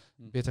ያለው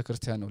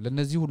ቤተክርስቲያን ነው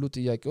ለነዚህ ሁሉ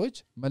ጥያቄዎች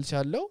መልስ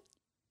ያለው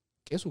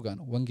ቄሱ ጋር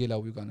ነው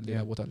ወንጌላዊው ጋር ነው ሌላ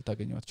ቦታ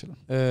ልታገኘው አትችልም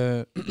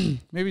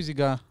ሜቢ እዚህ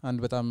ጋር አንድ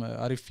በጣም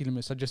አሪፍ ፊልም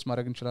ሰጀስት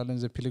ማድረግ እንችላለን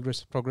the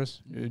Pilgrim's Progress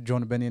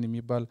ጆን በኔን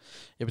የሚባል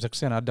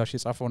የቤተክርስቲያን አዳሽ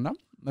የጻፈውና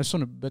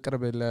እሱን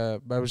በቅርብ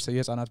ለባይብል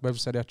የህፃናት ባይብል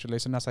ስተዲያችን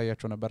ላይ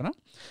ስናሳያቸው ነበርና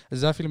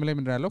እዛ ፊልም ላይ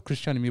ምንድነው ያለው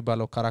ክርስቲያን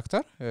የሚባለው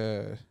ካራክተር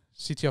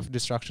City of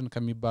Destruction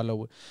ከሚባለው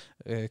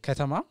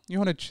ከተማ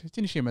የሆነች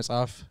ትንሽ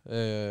የመጽሐፍ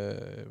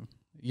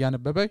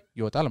ያነበበ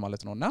ይወጣል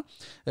ማለት ነውና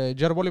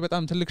ጀርባው ላይ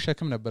በጣም ትልቅ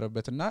ሸክም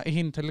ነበረበትና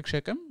ይሄን ትልቅ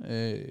ሸክም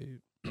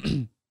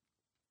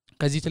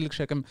ከዚህ ትልቅ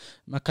ሸክም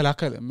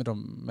መከላከል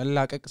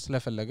መላቀቅ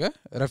ስለፈለገ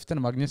ረፍትን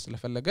ማግኘት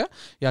ስለፈለገ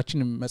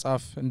ያቺን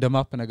መጽሐፍ እንደ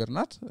ማፕ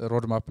ነገርናት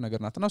ሮድ ማፕ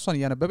ነገርናትና እሷን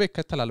ያነበበ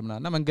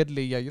ይከተላልና መንገድ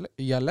ላይ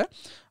ይያለ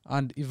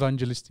አንድ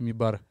ኢቫንጀሊስት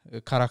የሚባል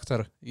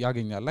ካራክተር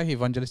ያገኛል ይሄ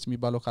ኢቫንጀሊስት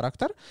የሚባለው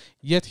ካራክተር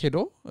የት ሄዶ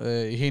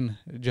ይሄን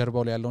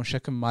ጀርባው ላይ ያለውን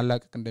ሸክም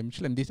ማላቀቅ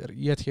እንደሚችል እንዴት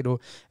የት ሄዶ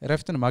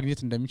ረፍትን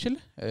ማግኘት እንደሚችል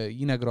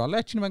ይነግራዋል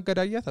ያቺን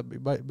መንገድ አያት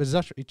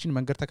በዛች እቺን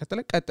መንገድ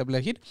ተከተለ ቀጥ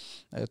ብለህ ሂድ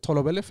ቶሎ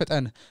በለ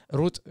ፈጠን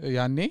ሩጥ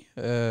ያኔ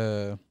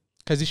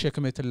ከዚህ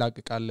ሸክም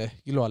ትላቀቃለህ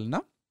ይለዋልና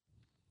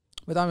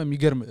በጣም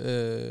የሚገርም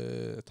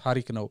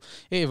ታሪክ ነው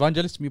ይሄ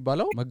ኢቫንጀሊስት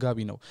የሚባለው መጋቢ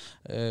ነው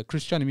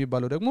ክርስቲያን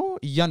የሚባለው ደግሞ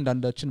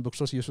እያንዳንዳችን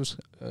በክርስቶስ ኢየሱስ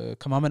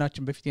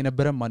ከማመናችን በፊት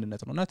የነበረን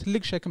ማንነት ነውና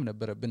ትልቅ ሸክም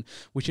ነበረብን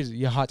which is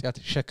የኃጢአት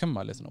ሸክም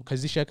ማለት ነው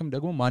ከዚህ ሸክም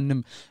ደግሞ ማንንም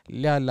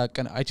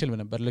ሊያላቀን አይችልም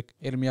ነበር ልክ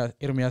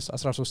ኤርሚያስ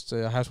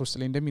 13:23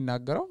 ላይ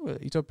እንደሚናገረው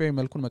ኢትዮጵያዊ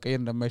መልኩን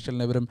መቀየር እንደማይችል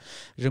ነብርም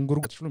ጀንጉሩ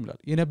ትችሉም ይላል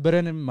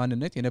የነበረንን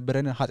ማንነት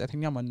የነበረንን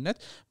ኃጢአተኛ ማንነት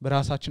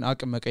በራሳችን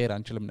አቅም መቀየር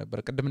አንችልም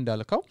ነበር ቅድም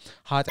እንዳልከው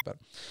ኃጢአት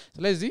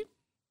ስለዚህ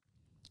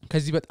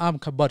ከዚህ በጣም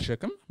ከባድ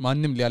ሸክም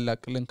ማንንም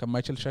ሊያላቅልን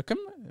ከማይችል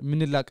ሸክም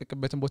ምን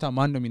ላቀቅበትን ቦታ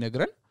ማን ነው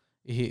የሚነግረን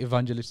ይሄ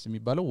ኢቫንጀሊስት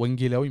የሚባለው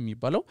ወንጌላዊ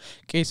የሚባለው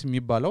ቄስ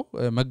የሚባለው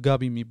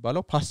መጋቢ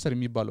የሚባለው ፓስተር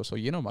የሚባለው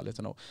ሰውዬ ነው ማለት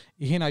ነው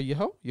ይሄን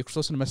አየኸው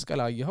የክርስቶስን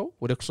መስቀል አየኸው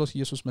ወደ ክርስቶስ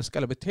ኢየሱስ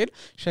መስቀል ብትሄድ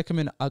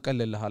ሸክምን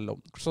አቀልልሃለሁ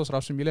ክርስቶስ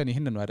ራሱ የሚለን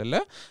ይሄን ነው አይደለ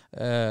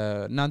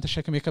እናንተ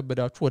ሸክም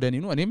የከበዳችሁ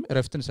ወደኔ ነው እኔም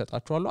ረፍትን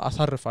ሰጣችኋለሁ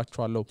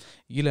አሳርፋችኋለሁ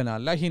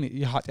ይለናል ይሄን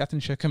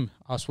የኃጢአትን ሸክም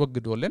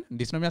አስወግዶልን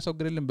እንዴት ነው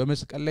የሚያስወግድልን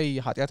በመስቀል ላይ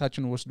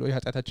ኃጢአታችንን ወስዶ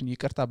የኃጢአታችንን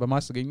ይቅርታ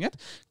በማስገኘት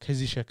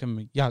ከዚህ ሸክም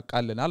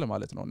ያቃልናል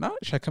ማለት ነውና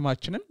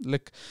ሸክማችንን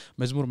ልክ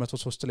መዝሙር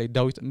 103 ላይ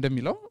ዳዊት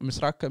እንደሚለው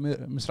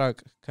ምስራቅ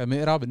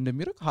ከምዕራብ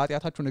እንደሚርቅ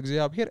ኃጢአታችሁን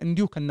እግዚአብሔር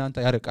እንዲሁ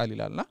ከናንተ ያርቃል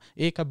ይላልና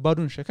ይሄ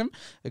ከባዱን ሸክም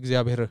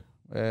እግዚአብሔር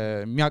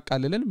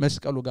የሚያቃልልን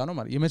መስቀሉ ጋር ነው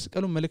ማለት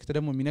የመስቀሉን መልእክት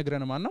ደግሞ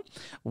የሚነግረን ማን ነው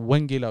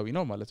ወንጌላዊ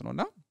ነው ማለት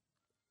ነውና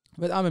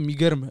በጣም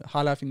የሚገርም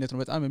ኃላፊነት ነው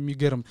በጣም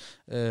የሚገርም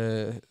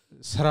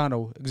ስራ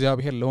ነው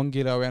እግዚአብሔር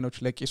ለወንጌላውያኖች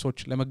ለቄሶች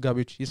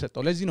ለመጋቢዎች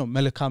የሰጠው ለዚህ ነው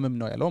መልካምም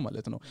ነው ያለው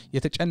ማለት ነው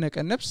የተጨነቀ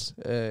ነፍስ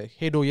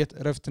ሄዶ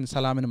የረፍትን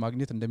ሰላምን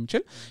ማግኘት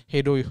እንደሚችል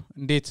ሄዶ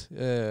እንዴት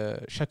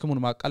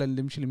ሸክሙን ማቃለል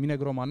እንደሚችል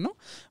የሚነግረው ማን ነው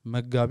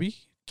መጋቢ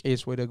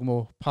ቄስ ወይ ደግሞ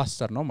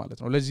ፓስተር ነው ማለት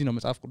ነው ለዚህ ነው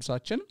መጽሐፍ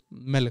ቅዱሳችን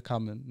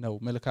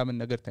መልካምን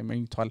ነገር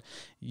ተመኝቷል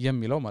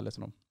የሚለው ማለት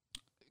ነው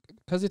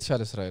ከዚህ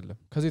የተሻለ ስራ የለም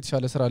ከዚህ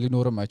የተሻለ ስራ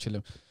ሊኖርም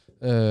አይችልም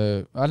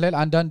አለል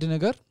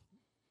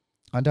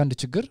አንዳንድ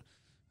ችግር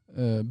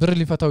ብር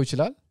ሊፈታው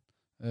ይችላል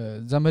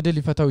ዘመድ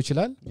ሊፈታው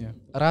ይችላል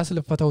ራስ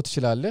ሊፈታው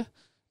ትችላለህ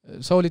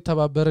ሰው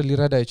ሊተባበር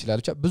ሊረዳ ይችላል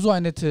ብዙ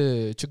አይነት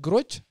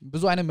ችግሮች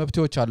ብዙ አይነት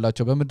መብቶች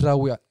አላቸው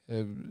በመድራዊ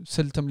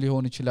ስልትም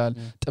ሊሆን ይችላል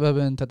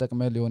ጥበብን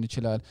ተጠቅመ ሊሆን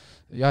ይችላል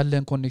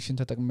ያለን ኮኔክሽን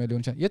ተጠቅመ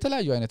ሊሆን ይችላል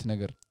የተለያዩ አይነት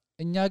ነገር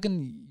እኛ ግን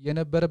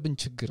የነበረብን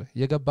ችግር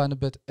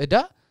የገባንበት እዳ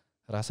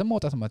ራስን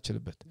ማውጣት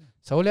ማትችልበት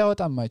ሰው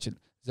ሊያወጣ ማይችል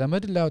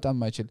ዘመድ ሊያወጣ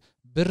ማይችል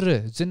ብር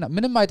ዝና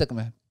ምንም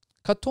አይጠቅምህም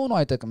ከቶኑ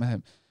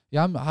አይጠቅምህም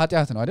ያም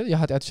ኃጢያት ነው አይደል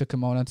የኃጢያት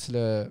ሸክም አሁን ስለ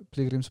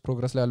ፒልግሪምስ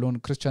ፕሮግረስ ላይ ያለውን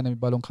ክርስቲያን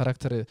የሚባለውን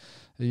ካራክተር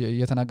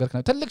እየተናገርክ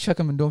ነው ትልቅ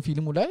ሸክም እንደውም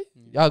ፊልሙ ላይ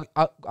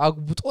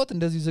አግብጦት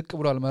እንደዚህ ዝቅ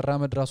ብሏል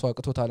መራመድ ራሱ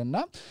አቅቶታልና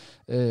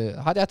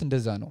ኃጢያት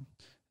እንደዛ ነው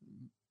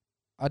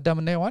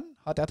አዳምና ሔዋን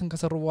ኃጢያትን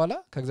ከሰሩ በኋላ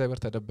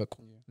ከእግዚአብሔር ተደበቁ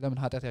ለምን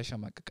ኃጢያት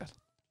ያሸማቅቃል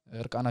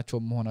እርቃናቸው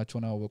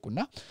መሆናቸውን አወቁና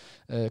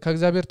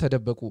ከእግዚአብሔር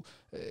ተደበቁ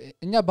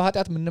እኛ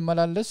በኃጢያት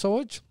ምንመላለስ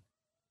ሰዎች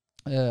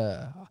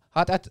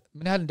ኃጢያት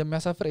ምን ያህል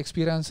እንደሚያሳፍር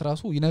ኤክስፒሪየንስ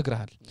ራሱ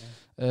ይነግራል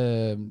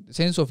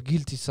ሴንስ ኦፍ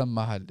ጊልት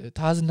ይሰማሃል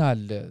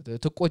ታዝናል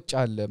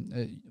ትቆጫለ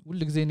ሁሉ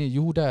ጊዜ እኔ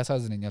ይሁዳ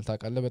ያሳዝነኛል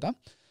ታውቃለህ በጣም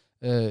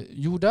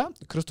ይሁዳ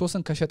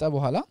ክርስቶስን ከሸጠ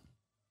በኋላ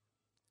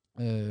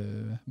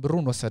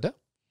ብሩን ወሰደ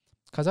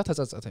ከዛ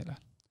ተጸጸተ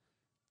ይላል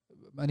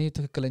እኔ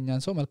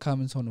ትክክለኛን ሰው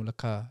መልካምን ሰው ነው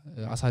ለካ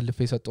አሳልፈ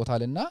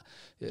ይሰጣታልና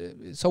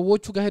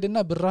ሰዎቹ ጋር ሄደና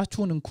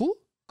ብራችሁን እንኩ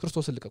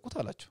ክርስቶስን ልቀቁት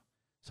አላቸው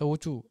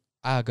ሰዎቹ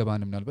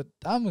አያገባንም ነው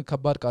በጣም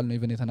ከባድ ቃል ነው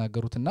ኢቭን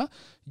የተናገሩትና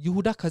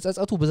ይሁዳ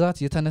ከጸጸቱ ብዛት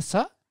የተነሳ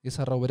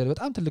የሰራው በደል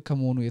በጣም ትልቅ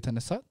ከመሆኑ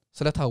የተነሳ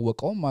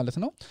ስለታወቀው ማለት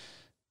ነው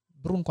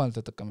ብሩን እንኳን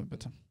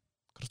አልተጠቀመበትም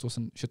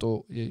ክርስቶስን ሽጦ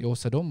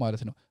የወሰደው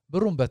ማለት ነው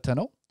ብሩን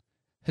በተነው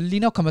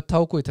ህሊናው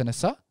ከመታወቁ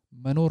የተነሳ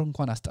መኖር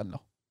እንኳን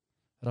አስጠላው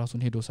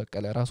ራሱን ሄዶ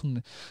ሰቀለ ራሱን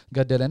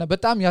ገደለና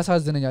በጣም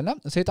ያሳዝነኛልና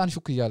ሰይጣን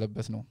ሹክ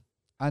ይያለበት ነው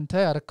አንተ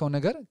ያረከው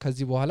ነገር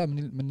ከዚህ በኋላ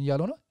ምን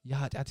ይያለው ነው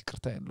የኃጢአት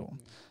ይቅርታ ያለው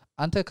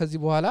አንተ ከዚህ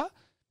በኋላ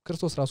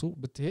ክርስቶስ ራሱ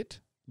ብትሄድ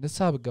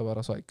ንስሐ ብገባ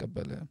ራሱ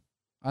አይቀበልም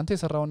አንተ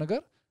የሰራው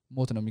ነገር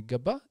ሞት ነው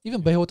የሚገባ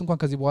ኢቭን በህይወት እንኳን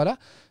ከዚህ በኋላ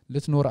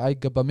ልትኖር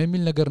አይገባም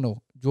የሚል ነገር ነው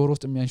ጆሮ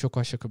ውስጥ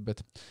የሚያንሾካሸክበት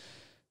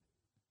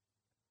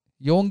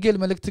የወንጌል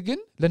መልእክት ግን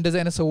ለእንደዚህ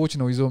አይነት ሰዎች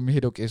ነው ይዘው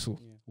የሚሄደው ቄሱ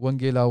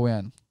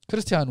ወንጌላውያን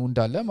ክርስቲያኑ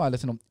እንዳለ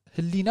ማለት ነው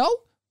ህሊናው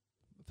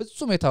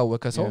ፍጹም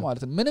የታወከ ሰው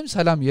ማለት ነው ምንም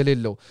ሰላም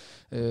የሌለው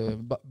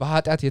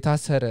በኃጢአት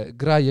የታሰረ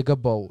ግራ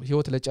የገባው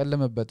ህይወት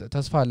ለጨለመበት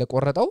ተስፋ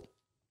ለቆረጠው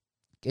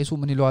ቄሱ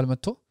ምን ይለዋል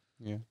መጥቶ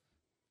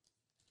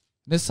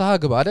ንስሐ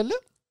ግባ አይደለ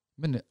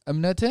ምን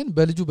እምነትህን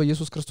በልጁ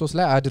በኢየሱስ ክርስቶስ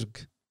ላይ አድርግ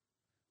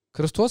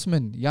ክርስቶስ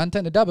ምን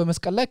ያንተን እዳ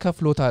በመስቀል ላይ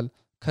ከፍሎታል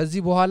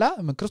ከዚህ በኋላ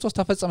ምን ክርስቶስ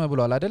ተፈጸመ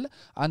ብሏል አይደለ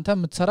አንተ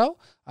የምትሰራው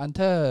አንተ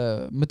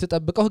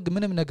የምትጠብቀው ህግ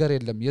ምንም ነገር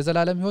የለም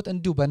የዘላለም ህይወት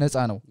እንዲሁ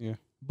በነፃ ነው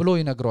ብሎ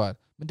ይነግረዋል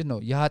ምንድነው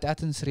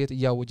የኃጢአትን ስርየት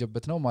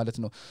ያወጀበት ነው ማለት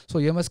ነው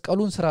ሶ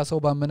የመስቀሉን ስራ ሰው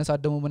ባመነሳት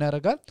ደሞ ምን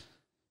ያደርጋል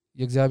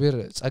የእግዚአብሔር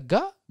ጸጋ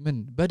ምን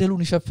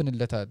በደሉን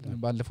ይሸፍንለታል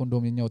ባለፈው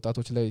እንደውም የኛ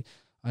ወጣቶች ላይ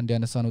አንድ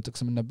ያነሳነው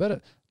ጥቅስ ምን ነበር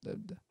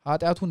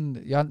ኃጢአቱን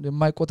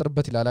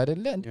የማይቆጥርበት ይላል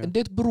አይደለ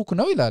እንዴት ብሩክ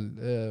ነው ይላል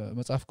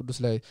መጽሐፍ ቅዱስ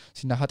ላይ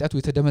ሲና ኃጢአቱ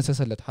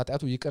የተደመሰሰለት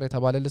ኃጢአቱ ይቅር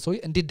የተባለለት ሰው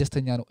እንዴት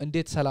ደስተኛ ነው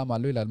እንዴት ሰላም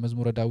አለው ይላል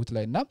መዝሙረ ዳዊት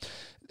ላይና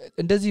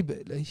እንደዚህ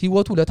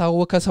ህይወቱ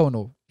ለታወከ ሰው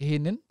ነው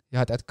ይሄንን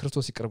የኃጢአት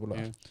ክርስቶስ ይቅር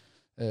ብሏል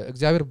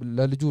እግዚአብሔር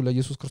ለልጁ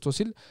ለኢየሱስ ክርስቶስ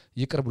ሲል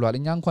ይቅር ብሏል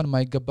እኛ እንኳን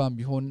ማይገባም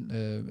ቢሆን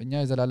እኛ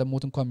የዘላለም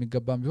ሞት እንኳን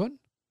የሚገባም ቢሆን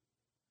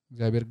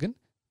እግዚአብሔር ግን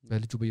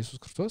በልጁ በኢየሱስ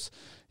ክርስቶስ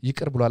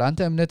ይቅር ብሏል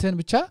አንተ እምነትህን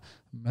ብቻ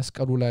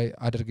መስቀሉ ላይ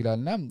አድርግ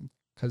ይላልና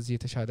ከዚህ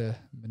የተሻለ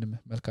ምንም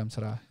መልካም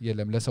ስራ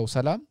የለም ለሰው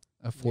ሰላም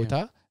እፎይታ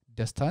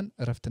ደስታን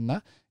እረፍትና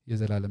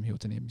የዘላለም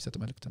ህይወትን የሚሰጥ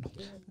መልእክት ነው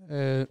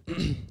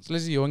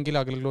ስለዚህ የወንጌል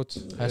አገልግሎት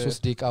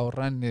 23 ደቂቃ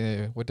አወራን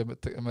ወደ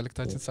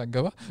መልእክታችን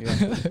ሳንገባ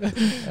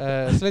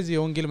ስለዚህ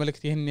የወንጌል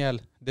መልእክት ይሄን ያህል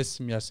ደስ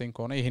የሚያሰኝ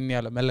ከሆነ ይሄን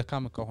ያህል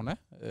መልካም ከሆነ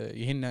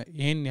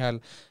ይሄን ያህል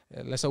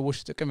ለሰዎች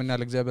ጥቅም እና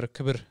ለእግዚአብሔር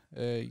ክብር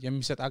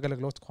የሚሰጥ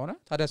አገልግሎት ከሆነ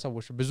ታዲያ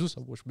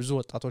ብዙ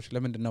ወጣቶች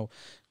ለምንድን ነው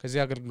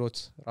ከዚህ አገልግሎት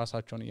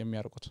ራሳቸውን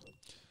የሚያርቁት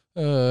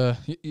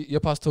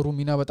የፓስተሩ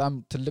ሚና በጣም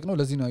ትልቅ ነው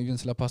ለዚህ ነው ኢቭን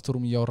ስለ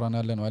ፓስተሩም እያወራን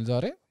ያለ ነው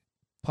ዛሬ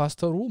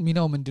ፓስተሩ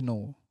ሚናው ምንድነው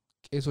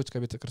ቄሶች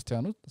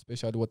ከቤተክርስቲያኑ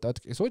ስፔሻሊ ወጣት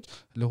ቄሶች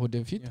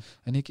ለወደፊት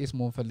እኔ ቄስ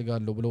መሆን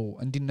ፈልጋለሁ ብለው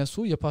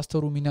እንዲነሱ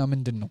የፓስተሩ ሚና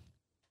ምንድነው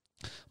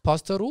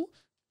ፓስተሩ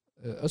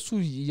እሱ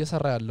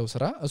እየሰራ ያለው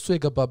ስራ እሱ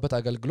የገባበት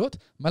አገልግሎት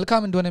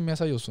መልካም እንደሆነ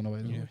የሚያሳየው እሱ ነው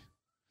ባይዘው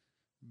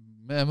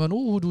ማመኑ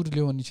ሁዱድ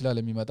ሊሆን ይችላል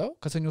የሚመጣው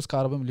ከሰኞ እስከ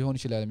ዓርብም ሊሆን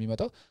ይችላል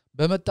የሚመጣው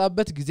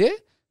በመጣበት ጊዜ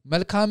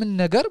መልካምን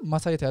ነገር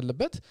ማሳየት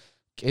ያለበት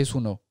ቄሱ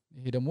ነው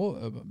ይሄ ደግሞ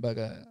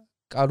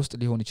በቃል ውስጥ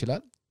ሊሆን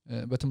ይችላል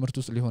በትምህርት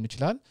ውስጥ ሊሆን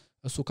ይችላል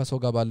እሱ ከሰው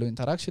ጋር ባለው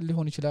ኢንተራክሽን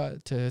ሊሆን ይችላል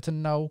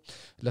ትህትናው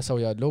ለሰው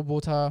ያለው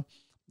ቦታ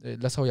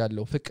ለሰው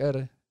ያለው ፍቅር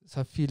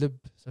ሰፊ ልብ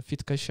ሰፊ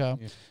ትከሻ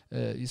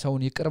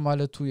የሰውን ይቅር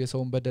ማለቱ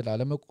የሰውን በደል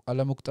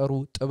አለመቁጠሩ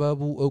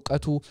ጥበቡ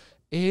ዕውቀቱ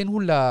ይሄን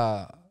ሁላ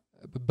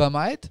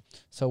በማየት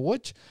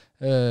ሰዎች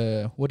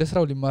ወደ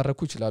ስራው ሊማረኩ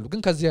ይችላሉ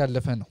ግን ከዚህ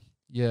ያለፈ ነው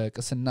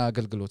የቅስና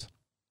አገልግሎት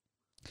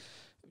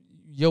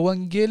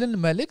የወንጌልን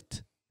መልእክት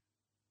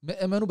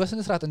ምእመኑ በስነ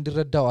ስርዓት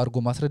እንዲረዳው አድርጎ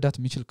ማስረዳት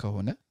የሚችል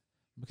ከሆነ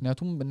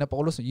ምክንያቱም እነ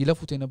ጳውሎስ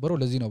ይለፉት የነበረው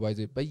ለዚህ ነው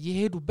ባይዘ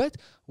በየሄዱበት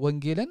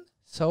ወንጌልን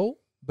ሰው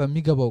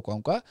በሚገባው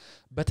ቋንቋ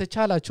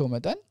በተቻላቸው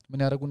መጠን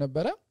ምን ያደርጉ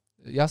ነበር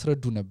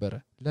ያስረዱ ነበር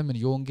ለምን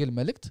የወንጌል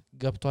መልእክት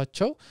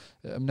ገብቷቸው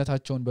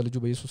እምነታቸውን በልጁ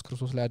በኢየሱስ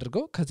ክርስቶስ ላይ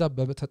አድርገው ከዛ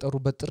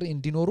በተጠሩበት ጥሪ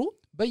እንዲኖሩ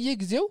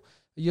በየጊዜው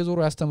እየዞሩ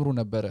ያስተምሩ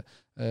ነበር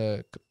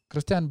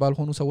ክርስቲያን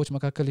ባልሆኑ ሰዎች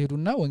መካከል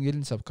ሄዱና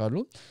ወንጌልን ሰብካሉ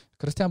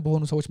ክርስቲያን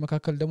በሆኑ ሰዎች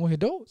መካከል ደግሞ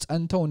ሄደው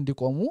ጸንተው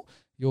እንዲቆሙ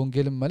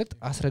የወንጌልን መልእክት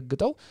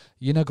አስረግጠው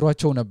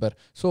ይነግሯቸው ነበር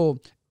ሶ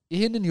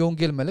ይሄንን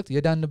የወንጌል መልእክት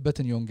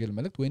የዳንበትን የወንጌል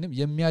መልእክት ወይንም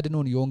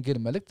የሚያድነውን የወንጌል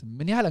መልእክት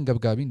ምን ያህል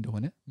አንገብጋቢ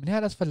እንደሆነ ምን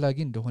ያህል አስፈላጊ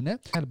እንደሆነ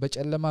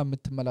በጨለማ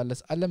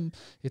የምትመላለስ ዓለም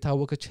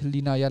የታወከች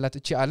ህሊና ያላት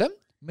እቺ ዓለም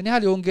ምን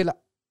ያህል የወንጌል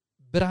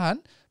ብርሃን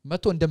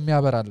መጥቶ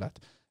እንደሚያበራላት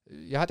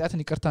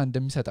የኃጢአትን ይቅርታ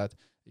እንደሚሰጣት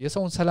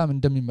የሰውን ሰላም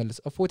እንደሚመልስ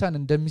እፎይታን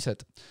እንደሚሰጥ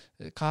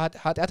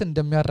ኃጢአትን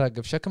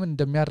እንደሚያራግፍ ሸክምን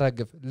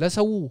እንደሚያራግፍ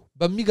ለሰው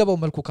በሚገባው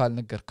መልኩ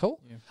ካልነገርከው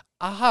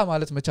አሃ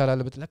ማለት መቻል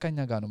አለበት ለካኛ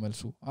ጋር ነው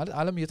መልሱ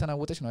ዓለም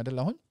እየተናወጠች ነው አይደል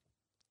አሁን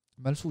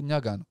መልሱ እኛ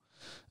ጋር ነው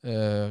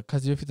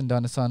ከዚህ በፊት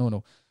እንዳነሳ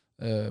ነው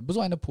ብዙ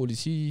አይነት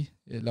ፖሊሲ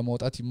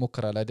ለማውጣት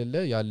ይሞከራል አይደለ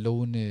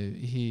ያለውን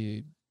ይሄ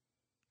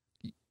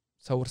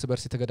ሰው እርስ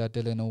በርስ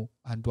የተገዳደለ ነው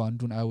አንዱ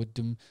አንዱን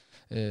አይወድም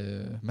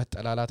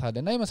መጠላላት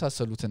አለና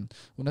የመሳሰሉትን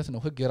እውነት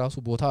ነው ህግ የራሱ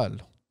ቦታ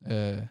አለው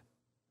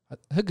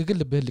ህግ ግን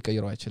ልብህን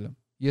ሊቀይረው አይችልም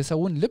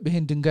የሰውን ልብ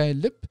ይሄን ድንጋይ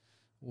ልብ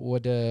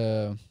ወደ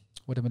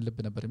ምን ልብ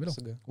ነበር የሚለው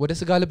ወደ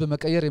ስጋ ልብ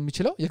መቀየር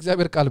የሚችለው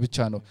የእግዚአብሔር ቃል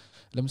ብቻ ነው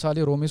ለምሳሌ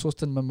ሮሜ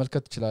 3ን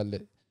መመልከት ይችላል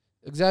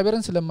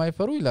እግዚአብሔርን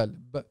ስለማይፈሩ ይላል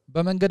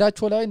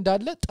በመንገዳቸው ላይ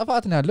እንዳለ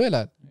ጥፋት ነው ያለው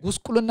ይላል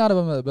ጉስቁልና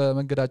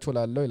በመንገዳቸው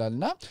ላይ ያለው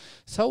ይላልና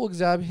ሰው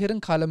እግዚአብሔርን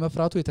ካለ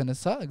መፍራቱ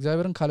የተነሳ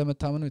እግዚአብሔርን ካለ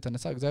መታመኑ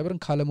የተነሳ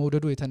እግዚአብሔርን ካለ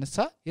መውደዱ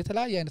የተነሳ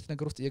የተለያየ አይነት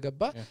ነገር ውስጥ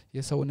እየገባ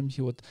የሰውንም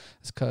ህይወት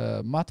እስከ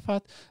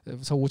ማጥፋት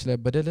ሰዎች ላይ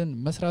በደልን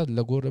መስራት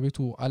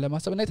ለጎረቤቱ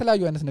አለማሰብና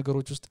የተለያየ አይነት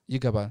ነገሮች ውስጥ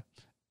ይገባል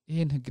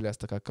ይሄን ህግ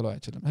ሊያስተካክለው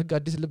አይችልም ህግ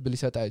አዲስ ልብ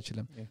ሊሰጣ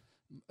አይችልም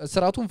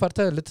ስራቱን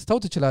ፈርተ ልትተው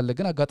ትችላለህ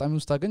ግን አጋጣሚ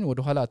ውስጥ ታገኝ ወደ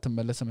ኋላ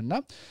አትመለስምና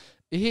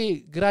ይሄ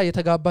ግራ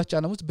የተጋባች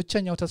ዓለም ውስጥ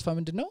ብቸኛው ተስፋ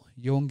ምንድነው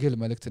የወንጌል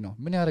መልእክት ነው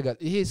ምን ያደርጋል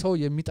ይሄ ሰው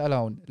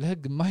የሚጣላውን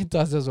ለህግ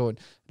ማይታዘዘውን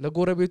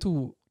ለጎረቤቱ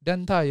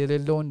ደንታ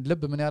የሌለውን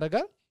ልብ ምን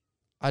ያደርጋል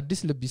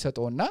አዲስ ልብ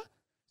ይሰጠውና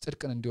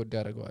ጽድቅን እንዲወድ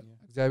ያደርገዋል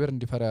እግዚአብሔር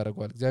እንዲፈራ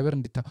ያደርገዋል እግዚአብሔር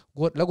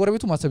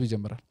ለጎረቤቱ ማሰብ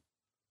ይጀምራል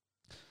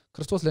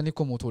ክርስቶስ ለኔ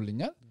እኮ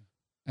ሞቶልኛል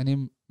እኔም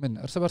ምን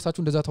እርስ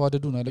በርሳችሁ እንደዛ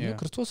ተዋደዱ ነው አይደል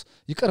ክርስቶስ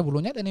ይቅር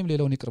ብሎኛል እኔም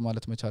ሌላውን ይቅር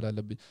ማለት መቻል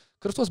አለብኝ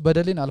ክርስቶስ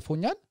በደሌን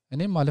አልፎኛል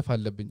እኔም ማለፍ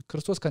አለብኝ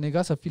ክርስቶስ ከኔ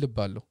ጋር ሰፊ ልብ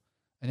አለው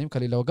እኔም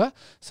ከሌላው ጋር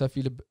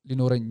ሰፊ ልብ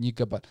ሊኖረኝ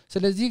ይገባል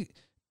ስለዚህ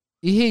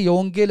ይሄ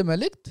የወንጌል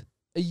መልእክት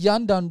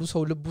እያንዳንዱ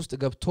ሰው ልብ ውስጥ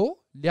ገብቶ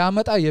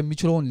ሊያመጣ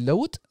የሚችለውን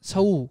ለውጥ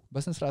ሰው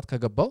በስነ ስርዓት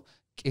ከገባው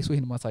ቄሱ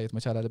ይሄን ማሳየት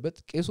መቻል አለበት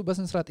ቄሱ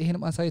በስነ ስርዓት ይሄን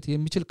ማሳየት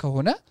የሚችል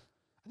ከሆነ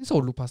ሰው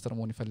ሁሉ ፓስተር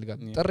መሆን ይፈልጋል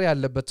ጥሪ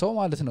ያለበት ሰው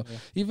ማለት ነው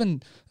ኢቭን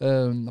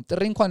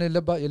ጥሪ እንኳን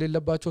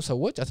የሌለባቸው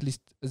ሰዎች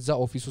አትሊስት እዛ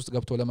ኦፊስ ውስጥ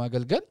ገብቶ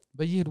ለማገልገል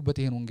በየሄዱበት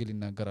ይሄን ወንጌል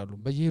ይናገራሉ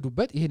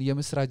በየሄዱበት ይሄን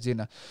የምስራች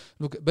ዜና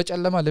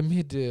በጨለማ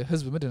ለሚሄድ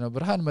ህዝብ ምንድነው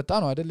ብርሃን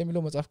መጣ ነው አይደል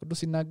የሚለው መጽሐፍ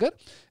ቅዱስ ሲናገር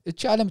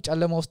እቺ ዓለም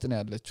ጨለማ ውስጥ ነው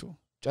ያለችው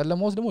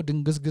ጨለማ ውስጥ ደግሞ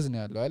ድንግዝግዝ ነው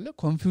ያለው አይደል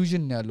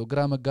ኮንፊውዥን ነው ያለው ግራ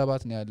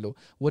መጋባት ነው ያለው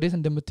ወዴት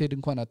እንደምትሄድ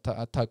እንኳን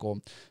አታቀውም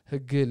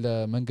ህግ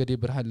ለመንገዴ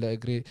ብርሃን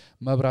ለእግሬ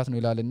መብራት ነው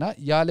ይላልና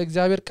ያለ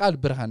እግዚአብሔር ቃል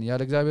ብርሃን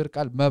ያለ እግዚአብሔር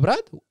ቃል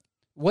መብራት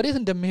ወዴት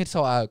እንደሚሄድ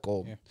ሰው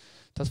አያቀውም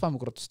ተስፋ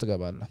መቁረጥ ውስጥ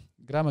ትገባለህ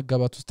ግራ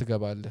መጋባት ውስጥ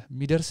ትገባለህ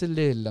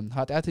የሚደርስልህ የለም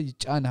ኃጢአት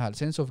ይጫንሃል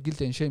ሴንስ ኦፍ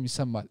ጊልት ኤንድ ሼም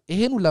ይሰማል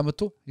ይሄን ሁሉ አመጣ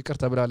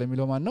ይቅርታ ብላለ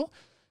የሚለው ማን ነው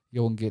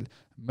የወንጌል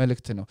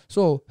መልእክት ነው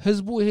ሶ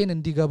ህዝቡ ይሄን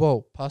እንዲገባው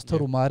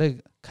ፓስተሩ ማድረግ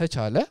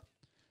ከቻለ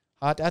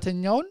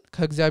ኃጢአተኛውን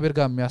ከእግዚአብሔር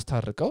ጋር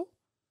የሚያስታርቀው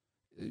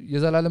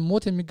የዘላለም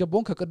ሞት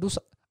የሚገባውን ከቅዱስ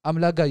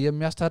አምላክ ጋር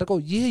የሚያስታርቀው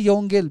ይህ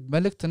የወንጌል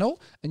መልእክት ነው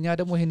እኛ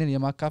ደግሞ ይሄንን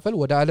የማካፈል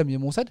ወደ ዓለም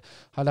የመውሰድ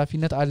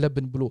ኃላፊነት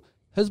አለብን ብሎ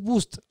ህዝቡ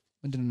ውስጥ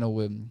ምንድነው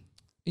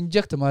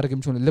ኢንጀክት ማድረግ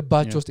የሚችል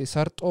ልባቸው ውስጥ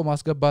ሰርጦ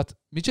ማስገባት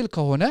የሚችል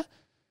ከሆነ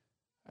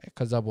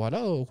ከዛ በኋላ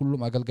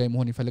ሁሉም አገልጋይ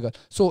መሆን ይፈልጋል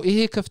ሶ ይሄ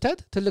ክፍተት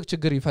ትልቅ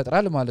ችግር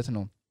ይፈጥራል ማለት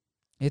ነው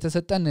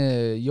የተሰጠን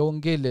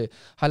የወንጌል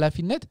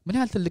ኃላፊነት ምን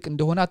ያህል ትልቅ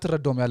እንደሆነ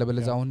አትረዳውም ያለ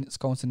በለዛ አሁን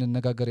እስካሁን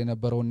ስንነጋገር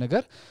የነበረውን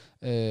ነገር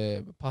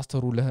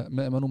ፓስተሩ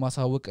ለምእመኑ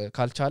ማሳወቅ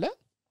ካልቻለ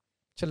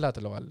ችላ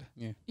ትለዋለህ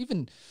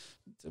ኢቭን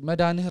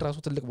መዳንህ ራሱ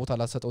ትልቅ ቦታ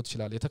ላሰጠው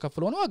ይችላል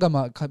የተከፈለው ነው አገማ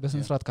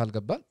በስነ ስርዓት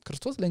ካልገባን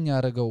ክርስቶስ ለኛ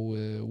ያረጋው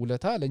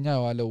ውለታ ለኛ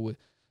ያዋለው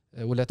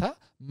ውለታ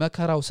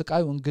መከራው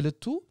ስቃዩ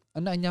እንግልቱ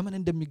እና እኛ ምን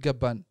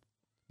እንደሚገባን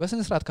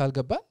በስነ ስርዓት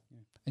ካልገባን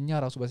እኛ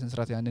ራሱ በስነ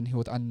ስርዓት ያንን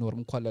ህይወት አንኖርም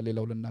እንኳን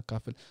ለሌላው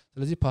ልናካፍል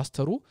ስለዚህ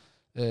ፓስተሩ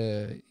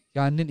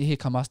ያንን ይሄ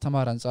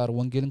ከማስተማር አንፃር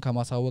ወንጌልን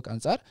ከማሳወቅ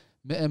አንፃር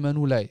ምእመኑ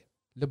ላይ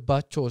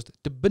ልባቸው ውስጥ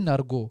ድብን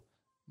አድርጎ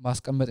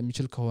ማስቀመጥ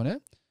የሚችል ከሆነ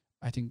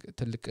አይ ቲንክ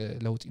ትልቅ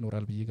ለውጥ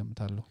ይኖራል ብዬ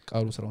ገምታለሁ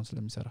ቃሉ ስራውን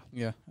ስለሚሰራ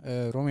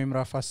ሮሜ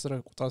ምዕራፍ 10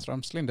 ቁጥር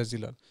 15 ላይ እንደዚህ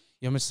ይላል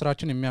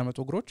የምስራችን የሚያመጡ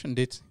እግሮች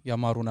እንዴት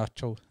ያማሩ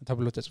ናቸው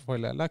ተብሎ ተጽፎ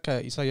ይላል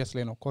ከኢሳይያስ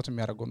ላይ ነው ኮት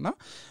የሚያደርጉና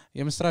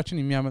የምስራችን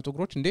የሚያመጡ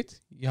እግሮች እንዴት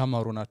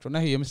ያማሩ ናቸውና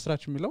ይሄ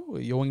የምስራች የሚለው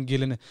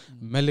የወንጌልን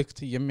መልእክት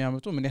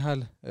የሚያመጡ ምን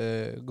ያህል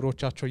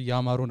እግሮቻቸው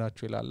ያማሩ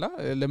ናቸው ይላል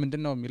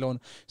ለምንድነው የሚለውን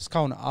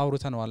እስካሁን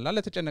አውርተናል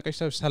ለተጨነቀች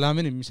ሰው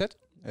ሰላምን የሚሰጥ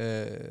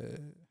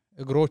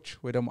እግሮች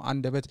ወይ ደግሞ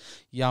አንደበት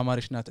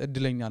ያማረች ናት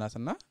እድለኛ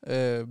ናትና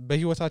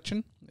በህይወታችን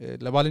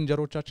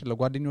ለባልንጀሮቻችን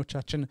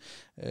ለጓደኞቻችን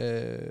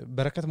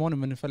በረከት መሆን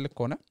የምንፈልግ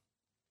ከሆነ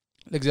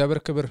ለእግዚአብሔር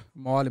ክብር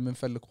መዋል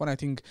የምንፈልግ ከሆነ አይ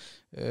ቲንክ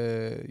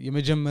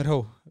የመጀመሪያው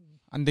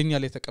አንደኛ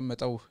ላይ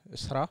የተቀመጠው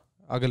ስራ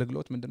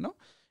አገልግሎት ምንድነው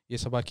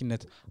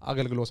የሰባኪነት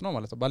አገልግሎት ነው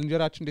ማለት ነው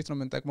ባልንጀራችን እንዴት ነው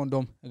የምንጠቅመው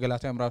እንደውም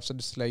ገላትያ ምዕራፍ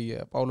 6 ላይ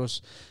ጳውሎስ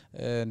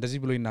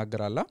እንደዚህ ብሎ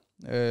ይናገራል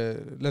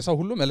ለሰው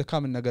ሁሉ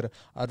መልካም ነገር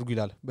አድርጉ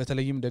ይላል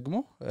በተለይም ደግሞ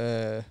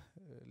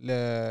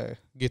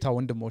ለጌታ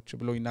ወንድሞች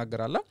ብሎ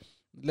ይናገራል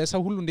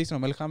ለሰው ሁሉ እንዴት ነው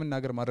መልካም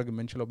ነገር ማድረግ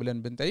የምንችለው ብለን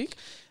ብንጠይቅ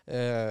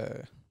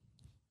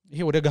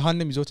ይሄ ወደ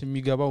ገሃነም ይዞት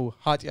የሚገባው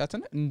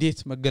ኃጢያትን እንዴት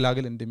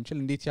መገላገል እንደሚችል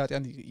እንዴት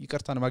ኃጢያን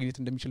ይቅርታን ማግኘት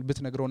እንደሚችል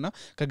ብትነግረውና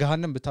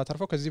ከገሃነም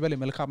ብታተርፈው ከዚህ በላይ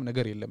መልካም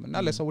ነገር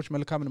የለምና ለሰዎች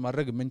መልካምን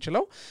ማድረግ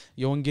የምንችለው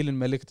የወንጌልን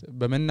መልእክት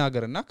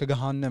በመናገርና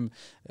ከገሃነም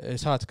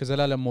እሳት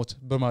ከዘላለም ሞት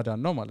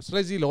በማዳን ነው ማለት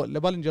ስለዚህ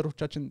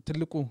ለባልንጀሮቻችን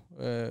ትልቁ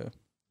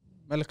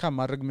መልካም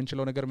ማድረግ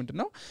የምንችለው ነገር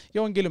ምንድነው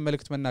የወንጌልን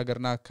መልእክት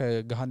መናገርና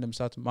ከገሃነም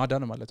እሳት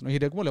ማዳን ማለት ነው ይሄ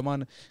ደግሞ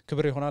ለማን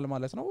ክብር ይሆናል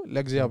ማለት ነው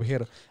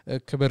ለእግዚአብሔር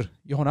ክብር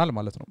ይሆናል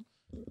ማለት ነው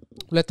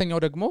ሁለተኛው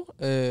ደግሞ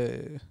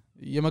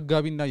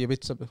የመጋቢና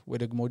የቤተሰብ ወይ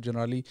ደግሞ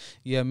ጀነራሊ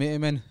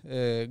የምእመን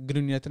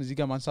ግንኙነትን እዚህ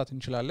ጋር ማንሳት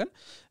እንችላለን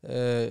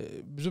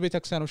ብዙ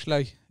ቤተክርስቲያኖች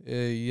ላይ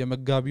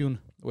የመጋቢውን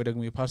ወይ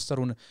ደግሞ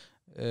የፓስተሩን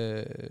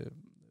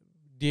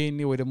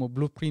ዲኤንኤ ወይ ደግሞ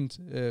ብሉፕሪንት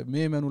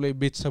ምእመኑ ላይ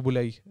ቤተሰቡ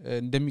ላይ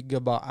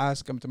እንደሚገባ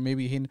አያስቀምጥ ሜቢ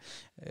ይሄን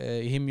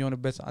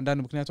የሚሆንበት አንዳንድ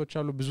ምክንያቶች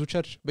አሉ ብዙ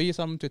ቸርች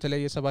በየሳምንቱ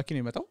የተለያየ ሰባኪ ነው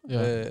የሚመጣው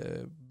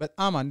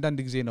በጣም አንዳንድ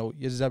ጊዜ ነው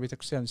የዛ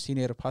ቤተክርስቲያን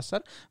ሲኒየር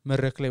ፓስተር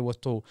መድረክ ላይ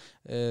ወጥቶ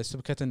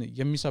ስብከትን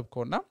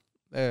የሚሰብከውና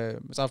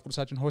መጽሐፍ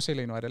ቅዱሳችን ሆሴዕ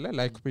ላይ ነው አይደለ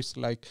ላይክ ፕሪስት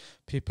ላይክ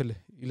ፒፕል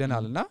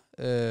ይለናልና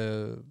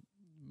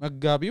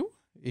መጋቢው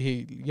ይሄ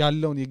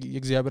ያለውን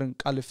የእግዚአብሔርን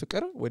ቃል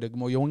ፍቅር ወይ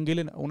ደግሞ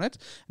የወንጌልን እውነት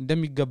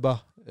እንደሚገባ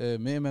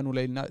ምእመኑ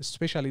ላይና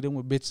ስፔሻሊ ደግሞ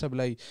ቤተሰብ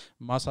ላይ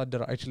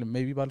ማሳደር አይችልም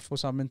ሜቢ ባልፎ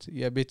ሳምንት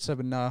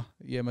የቤተሰብና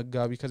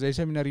የመጋቢ ከዛ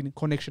የሴሚናሪ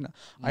ኮኔክሽን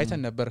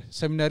አይተን ነበር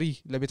ሴሚናሪ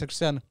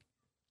ለቤተክርስቲያን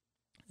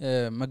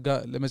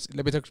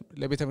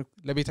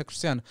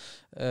ለቤተክርስቲያን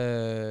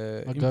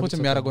ኢንፑት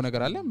የሚያደርገው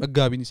ነገር አለ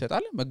መጋቢን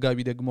ይሰጣል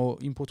መጋቢ ደግሞ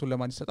ኢንፑቱን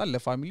ለማን ይሰጣል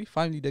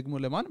ለፋሚሊ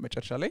ደግሞ ለማን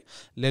መጨረሻ ላይ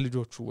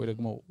ለልጆቹ ወይ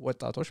ደግሞ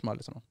ወጣቶች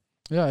ማለት ነው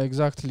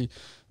ኤግዛክትሊ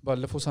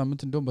ባለፈው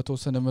ሳምንት እንደውም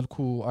በተወሰነ መልኩ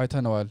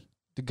አይተነዋል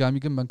ድጋሚ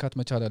ግን መንካት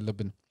መቻል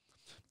አለብን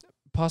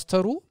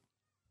ፓስተሩ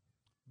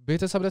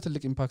ቤተሰብ ላይ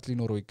ትልቅ ኢምፓክት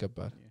ሊኖረው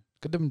ይገባል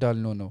ቅድም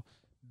እንዳልነው ነው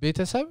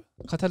ቤተሰብ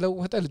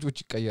ከተለወጠ ልጆች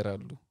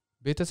ይቀየራሉ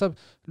ቤተሰብ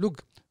ሉክ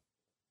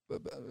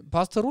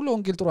ፓስተሩ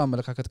ለወንጌል ጥሩ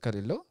አመለካከት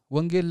ከሌለው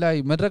ወንጌል ላይ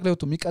መድረክ ላይ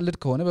ወጥቶ የሚቀልድ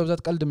ከሆነ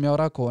በብዛት ቀልድ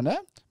የሚያወራ ከሆነ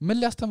ምን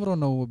ሊያስተምረው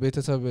ነው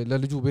ቤተሰብ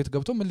ለልጁ ቤት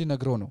ገብቶ ምን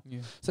ሊነግረው ነው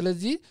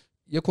ስለዚህ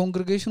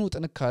የኮንግሪጌሽኑ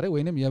ጥንካሬ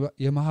ወይንም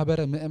የማህበረ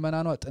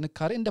ምእመናኗ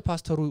ጥንካሬ እንደ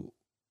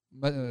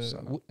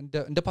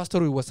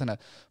ፓስተሩ ይወሰናል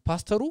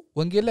ፓስተሩ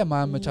ወንጌል ላይ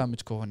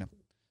ማያመቻምች ከሆነ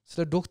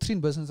ስለ ዶክትሪን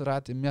በስነ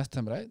ስርዓት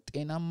የሚያስተምር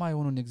ጤናማ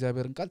የሆነውን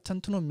የእግዚአብሔርን ቃል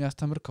ተንትኖ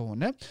የሚያስተምር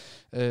ከሆነ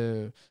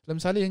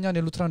ለምሳሌ የኛን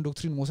የሉትራን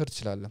ዶክትሪን መውሰድ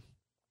ይችላል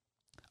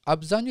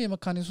አብዛኛው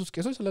የመካነ ኢየሱስ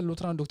ቄሶች ስለ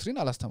ሉትራን ዶክትሪን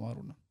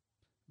አላስተማሩንም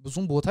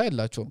ብዙም ቦታ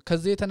የላቸውም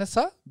ከዚህ የተነሳ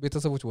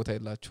ቤተሰቦች ቦታ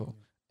የላቸውም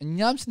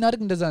እኛም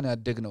ስናድግ እንደዛ ነው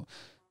ያደግነው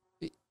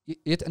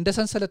እንደ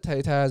ሰንሰለት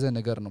የተያያዘ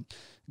ነገር ነው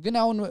ግን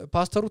አሁን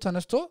ፓስተሩ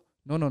ተነስቶ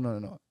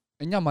ኖ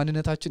እኛ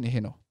ማንነታችን ይሄ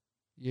ነው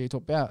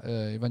የኢትዮጵያ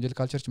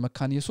ኢቫንጀሊካል ቸርች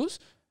መካነ ኢየሱስ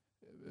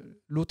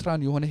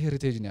ሉትራን የሆነ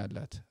ሄሪቴጅ ነው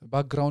ያላት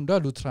ባክግራውንዷ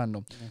ሉትራን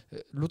ነው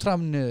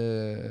ሉትራን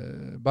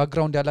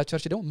ባክግራውንድ ያላት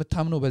ቸርች ደግሞ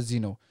የምታምነው በዚህ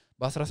ነው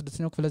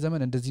በ16ኛው ክፍለ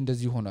ዘመን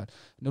እንደዚህ ሆኗል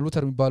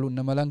ሉተር የሚባሉ እነ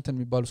መላንክተን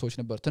የሚባሉ ሰዎች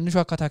ነበር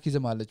ትንሿ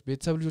ካታኪዝም አለች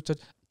ቤተሰብ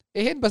ልጆቻችን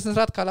ይሄን በስነ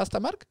ስርዓት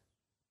ካላስተማርክ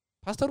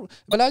ፓስተሩ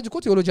ወላጅ እኮ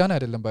ቴዎሎጂያን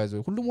አይደለም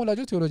ባይዘው ሁሉም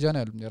ወላጆች ቴዎሎጂያን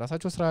አይደሉም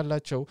የራሳቸው ስራ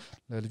አላቸው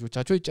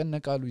ለልጆቻቸው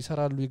ይጨነቃሉ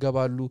ይሰራሉ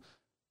ይገባሉ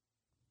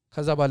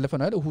ከዛ ባለፈ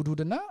ነው አይደል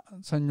እሁድና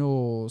ሰኞ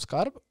እስከ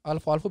ዓርብ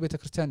አልፎ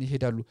ቤተክርስቲያን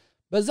ይሄዳሉ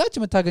በዛች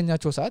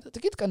መታገኛቸው ሰዓት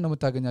ጥቂት ቀን ነው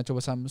መታገኛቸው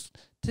በሳምንት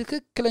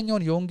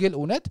ትክክለኛውን የወንጌል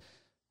እውነት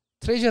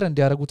ትሬዠር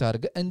እንዲያረጉት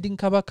አድርገ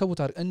እንዲንከባከቡት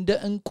አድርገ እንደ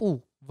እንቁ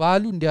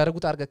ቫልዩ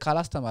እንዲያረጉት አድርገ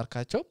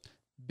ካላስተማርካቸው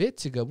ቤት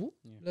ሲገቡ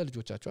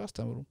ለልጆቻቸው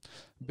አስተምሩ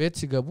ቤት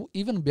ሲገቡ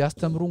ኢቭን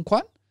ቢያስተምሩ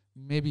እንኳን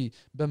ሜቢ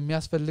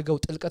በሚያስፈልገው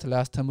ጥልቀት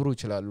ላያስተምሩ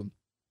ይችላሉ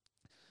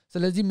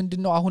ስለዚህ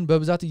ምንድነው አሁን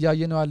በብዛት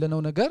ያያየነው ያለነው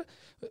ነገር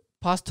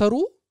ፓስተሩ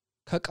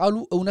ከቃሉ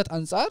እውነት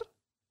አንፃር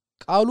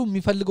ቃሉ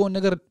የሚፈልገው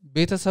ነገር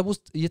ቤተሰብ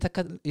ውስጥ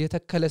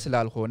እየተከለ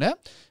ስላልሆነ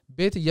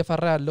ቤት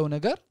እየፈራ ያለው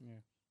ነገር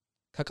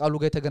ከቃሉ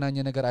ጋር የተገናኘ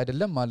ነገር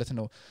አይደለም ማለት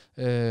ነው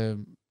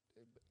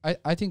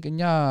አይ ቲንክ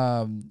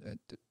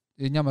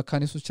እኛ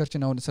መካነ ኢየሱስ ቸርች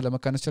ነው ስለ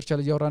መካነ ኢየሱስ ቸርች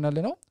ላይ ያወራን ያለ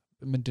ነው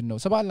ምንድነው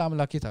ሰባል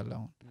አምላኬት አለ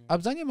አሁን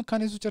አብዛኛው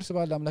መካኒሱ ቸርች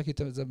ባለ አምላክ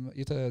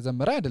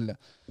የተዘመረ አይደለም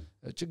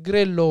ችግር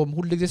የለውም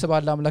ሁሉ ጊዜ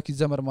ባለ አምላክ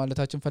ይዘመር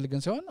ማለታችን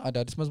ፈልገን ሳይሆን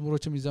አዳዲስ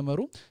መዝሙሮችም ይዘመሩ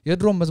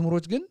የድሮ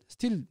መዝሙሮች ግን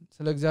ስቲል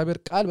ስለ እግዚአብሔር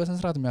ቃል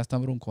በስንስራት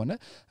የሚያስተምሩን ከሆነ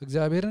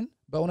እግዚአብሔርን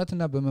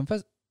በእውነትና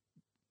በመንፈስ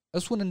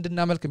እሱን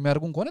እንድናመልክ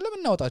የሚያደርጉን ከሆነ ለምን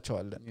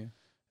እናወጣቸዋለን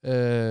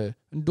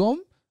እንደውም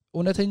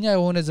እውነተኛ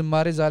የሆነ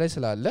ዝማሬ ዛሬ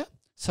ስላለ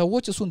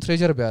ሰዎች እሱን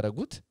ትሬዠር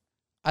ቢያደርጉት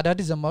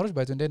አዳዲስ ዘማሮች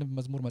ባይቶ እንደ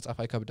መዝሙር መጻፍ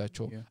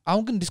አይከብዳቸው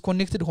አሁን ግን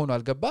ዲስኮኔክትድ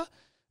ሆኗል ገባ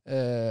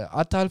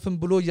አታልፍም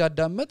ብሎ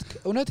ያዳመጥ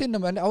እውነቴን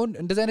ነው አሁን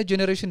እንደዚህ አይነት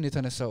ጄነሬሽን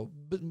የተነሳው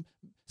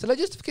ስለ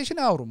ጀስቲፊኬሽን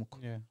አውሩም እኮ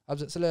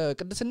ስለ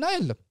ቅድስና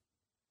የለም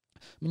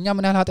እኛ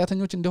ምን ያህል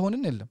ኃጢያተኞች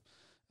እንደሆንን የለም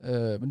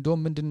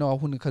እንደውም ምንድነው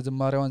አሁን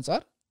ከዝማሬው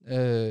አንፃር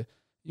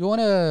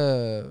የሆነ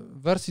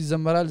ቨርስ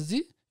ይዘመራል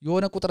እዚህ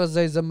የሆነ ቁጥር እዛ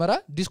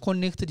ይዘመራል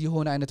ዲስኮኔክትድ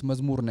የሆነ አይነት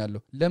መዝሙር ነው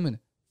ያለው ለምን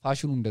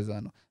ፋሽኑ እንደዛ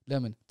ነው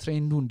ለምን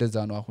ትሬንዱ እንደዛ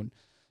ነው አሁን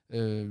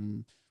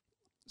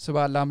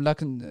ስባላ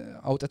አምላክን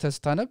አውጥተህ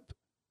ስታነብ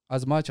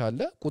አዝማች አለ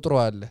ቁጥሩ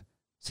አለ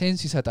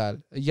ሴንስ ይሰጣል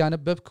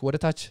እያነበብክ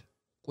ወደታች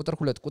ቁጥር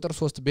 2 ቁጥር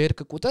 3 በርክ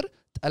ቁጥር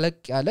ጠለቅ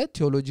ያለ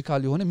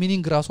ቴዎሎጂካል የሆነ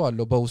ሚኒንግ ራሱ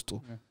አለው በውስጡ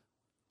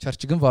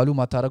ቸርች ግን ቫልዩ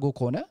ማታረገው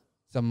ከሆነ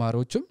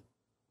ዘማሪዎችም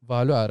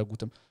ቫልዩ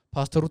አያረጉትም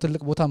ፓስተሩ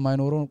ትልቅ ቦታ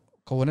የማይኖረው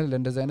ከሆነ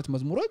ለእንደዚህ አይነት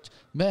መዝሙሮች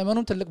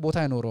ምእመኑም ትልቅ ቦታ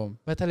አይኖረውም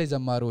በተለይ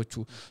ዘማሪዎቹ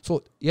ሶ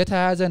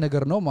የተያያዘ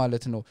ነገር ነው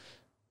ማለት ነው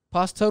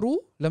ፓስተሩ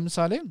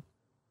ለምሳሌ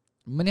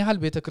ምን ያህል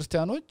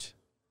ቤተክርስቲያኖች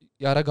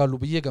ያረጋሉ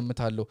ብዬ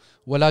ገምታለሁ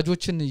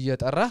ወላጆችን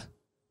እየጠራ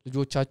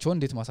ልጆቻቸውን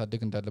እንዴት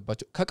ማሳደግ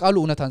እንዳለባቸው ከቃሉ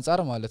እውነት አንፃር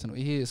ማለት ነው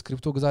ይሄ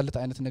ስክሪፕቶ ግዛለት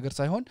አይነት ነገር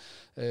ሳይሆን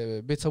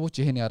ቤተሰቦች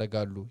ይሄን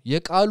ያረጋሉ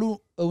የቃሉ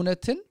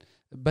እውነትን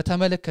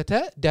በተመለከተ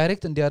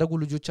ዳይሬክት እንዲያረጉ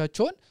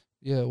ልጆቻቸውን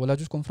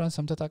የወላጆች ኮንፈረንስ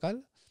ሰምተህ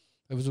ታውቃለህ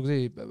ብዙ ጊዜ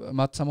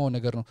ማትሰማው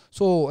ነገር ነው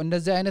ሶ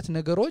እንደዚህ አይነት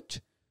ነገሮች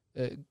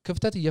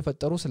ክፍተት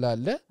እየፈጠሩ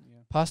ስላለ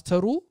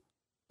ፓስተሩ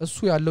እሱ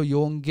ያለው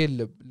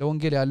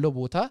ለወንጌል ያለው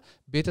ቦታ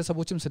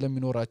ቤተሰቦችም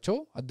ስለሚኖራቸው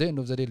አደይ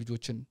ነው ዘዴ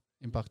ልጆችን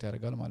ኢምፓክት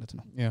ያደርጋል ማለት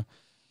ነው ያ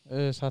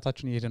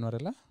ሰዓታችን እየሄደ ነው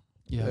አይደለ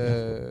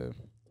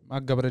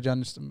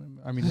ማጋበረጃን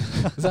አሚን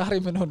ዛሬ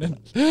ምን ሆነን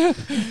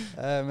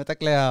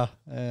መጠቅለያ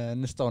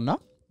እንስተውና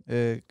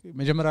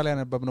መጀመሪያ ላይ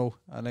ያነበብነው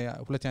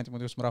ሁለተኛ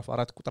ጢሞቴዎስ ምዕራፍ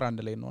 4 ቁጥር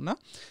 1 ላይ ነውና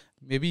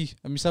ሜቢ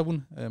የሚሰቡን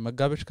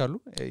መጋበሽ ካሉ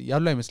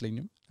ያሉ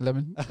አይመስለኝም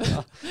ለምን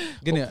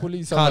ግን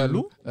ካሉ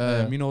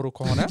ሚኖሩ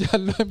ከሆነ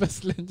ያሉ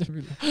አይመስለኝም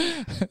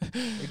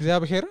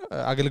እግዚአብሔር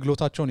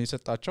አገልግሎታቸውን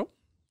የሰጣቸው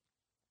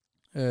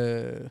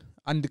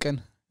አንድ ቀን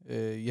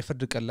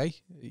የፍርድ ቀን ላይ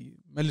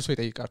መልሶ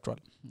ይጠይቃቸዋል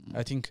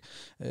አይ ቲንክ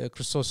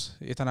ክርስቶስ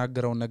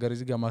የተናገረው ነገር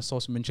እዚህ ጋር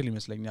ማስተዋወስ ምንችል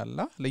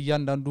ይመስለኛልና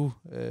ለእያንዳንዱ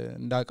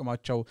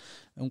እንዳቅማቸው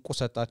እንቁ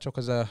ሰጣቸው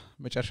ከዛ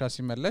መጨረሻ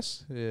ሲመለስ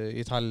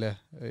የታለ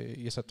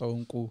የሰጠው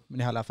እንቁ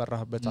ምን ያህል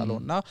አፈራህበት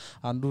አለውና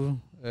አንዱ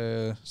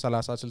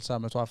 30 60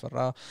 100 አፈራ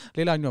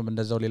ሌላኛውም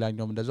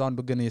እንደዛው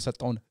አንዱ ግን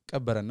የሰጠውን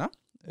ቀበረና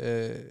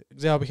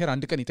እግዚአብሔር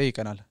አንድ ቀን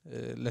ይጠይቀናል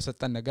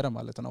ለሰጠን ነገር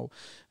ማለት ነው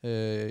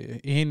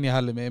ይሄን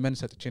ያህል መመን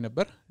ሰጥቼ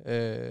ነበር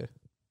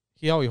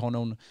ያው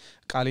የሆነውን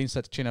ቃሌን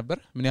ሰጥቼ ነበር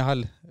ምን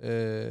ያህል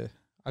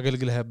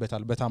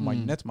አገልግለህበታል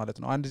በታማኝነት ማለት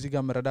ነው አንድ እዚህ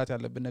ጋር መረዳት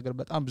ያለብን ነገር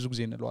በጣም ብዙ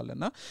ጊዜ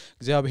እንለዋለና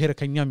እግዚአብሔር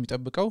ከኛ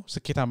የሚጠብቀው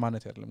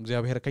ስኬታማነት አይደለም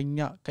እግዚአብሔር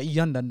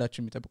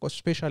ከእያንዳንዳችን የሚጠብቀው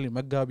ስፔሻሊ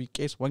መጋቢ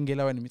ቄስ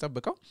ወንጌላውያን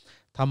የሚጠብቀው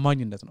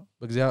ታማኝነት ነው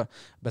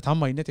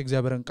በታማኝነት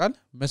የእግዚአብሔርን ቃል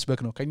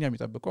መስበክ ነው ከኛ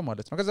የሚጠብቀው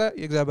ማለት ነው ከዛ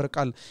የእግዚአብሔር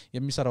ቃል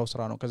የሚሰራው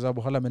ስራ ነው ከዛ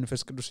በኋላ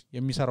መንፈስ ቅዱስ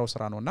የሚሰራው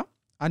ስራ ነውና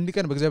አንድ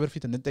ቀን በእግዚአብሔር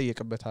ፊት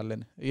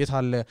እንጠየቅበታለን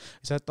የታለ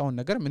የሰጣውን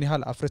ነገር ምን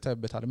ያህል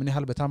አፍርተህበታል ምን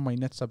ያህል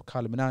በታማኝነት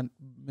ሰብካል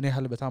ምን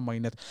ያህል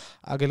በታማኝነት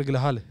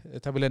አገልግለሃል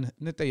ተብለን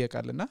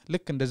እንጠየቃለና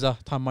ልክ እንደዛ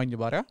ታማኝ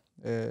ባሪያ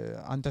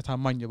አንተ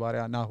ታማኝ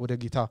ባሪያና ወደ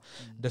ጌታ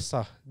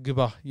ደስታ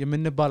ግባ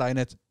የምንባል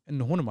አይነት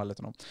እንሆን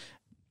ማለት ነው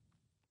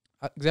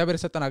እግዚአብሔር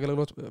የሰጠን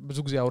አገልግሎት ብዙ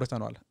ጊዜ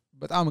አውርተናል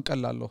በጣም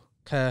ቀላል ነው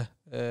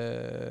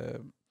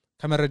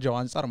ከመረጃው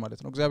አንፃር ማለት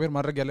ነው እግዚአብሔር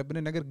ማድረግ ያለብን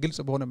ነገር ግልጽ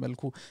በሆነ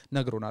መልኩ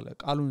ነግሮናል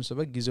ቃሉን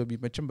ስበክ ጊዜው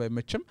ቢመችም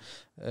ባይመችም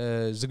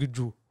ዝግጁ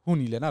ሁን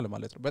ይለናል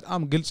ማለት ነው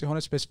በጣም ግልጽ የሆነ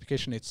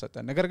ስፔሲፊኬሽን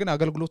የተሰጠን ነገር ግን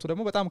አገልግሎቱ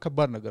ደግሞ በጣም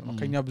ከባድ ነገር ነው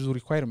ከኛ ብዙ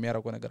ሪኳየር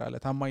የሚያደርገው ነገር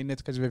አለ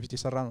ታማኝነት ከዚህ በፊት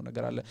የሰራነው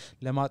ነገር አለ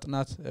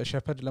ለማጥናት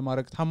ሸፐድ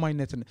ለማድረግ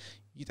ታማኝነትን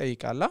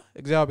ይጠይቃል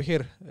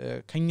እግዚአብሔር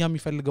ከኛ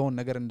የሚፈልገውን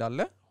ነገር እንዳለ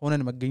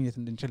ሆነን መገኘት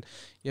እንድንችል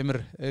የምር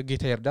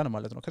ጌታ ይርዳን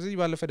ማለት ነው ከዚህ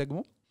ባለፈ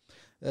ደግሞ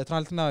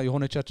ትናንትና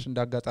የሆነ ቸርች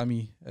እንዳጋጣሚ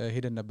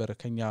ሄደን ነበር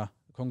ከኛ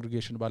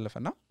ኮንግሪጌሽን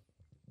ባለፈና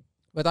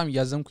በጣም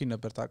ያዘንኩኝ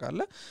ነበር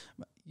ታውቃለህ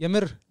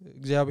የምር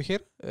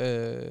እግዚአብሔር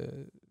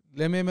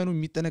ለመመኑ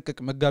የሚጠነቀቅ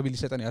መጋቢ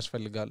ሊሰጠን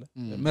ያስፈልጋል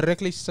መድረክ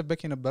ላይ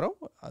ሲሰበክ የነበረው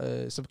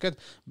ስብከት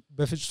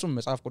በፍጹም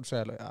መጽሐፍ ቅዱስ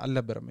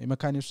አልነበረም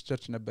የመካኒዮስ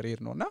ቸርች ነበር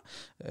ነውና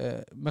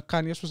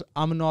መካኒዮስ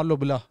አምነዋለሁ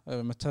ብላ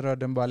መተራ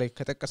ደንባ ላይ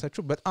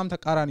ከተቀሰችው በጣም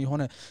ተቃራኒ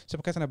የሆነ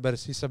ስብከት ነበር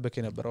ሲሰበክ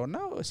የነበረውና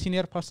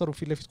ሲኒየር ፓስተሩ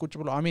ፊት ለፊት ቁጭ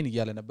ብሎ አሜን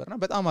እያለ ነበርና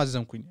በጣም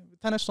አዘንኩኝ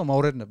ተነስቶ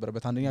ማውረድ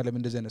ነበረበት አንደኛ ለምን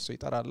እንደዚህ አይነት ሰው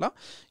ይጠራላ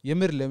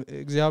የምር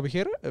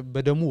እግዚአብሔር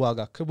በደሙ ዋጋ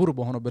ክቡር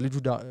በሆነው በልጁ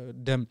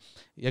ደም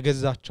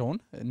የገዛቸውን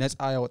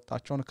ነፃ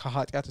ያወጣቸውን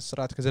ከኃጢአት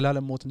እስራት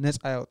ከዘላለም ሞት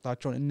ነፃ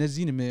ያወጣቸውን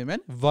እነዚህን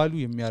ምእመን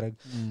ቫልዩ የሚያደርግ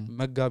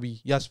መጋቢ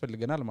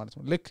ያስፈልገናል ማለት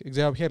ነው ልክ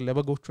እግዚአብሔር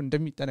ለበጎቹ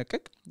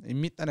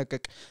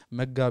የሚጠነቀቅ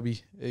መጋቢ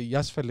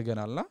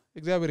ያስፈልገናልና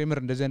እግዚአብሔር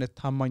የምር እንደዚህ አይነት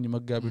ታማኝ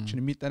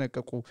መጋቢዎችን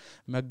የሚጠነቀቁ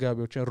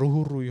መጋቢዎችን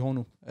ሩህሩ የሆኑ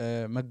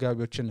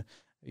መጋቢዎችን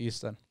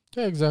ይስጠን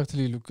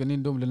ኤግዛክትሊ ሉክ እኔ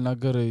እንደውም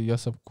ልናገር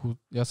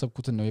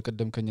ያሰብኩትን ነው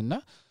የቀደምከኝና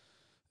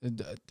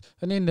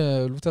እኔን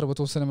ሉተር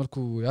በተወሰነ መልኩ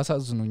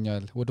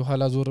ያሳዝኑኛል ወደ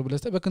ኋላ ዞር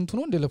ብለስ በከንቱ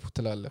ነው እንደለፉት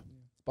ትላለ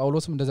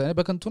ጳውሎስም እንደዛ አይነት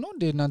በከንቱ ነው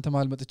እንደ እናንተ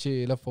ማል መጥቼ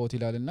ለፋውት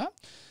ይላልና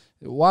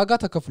ዋጋ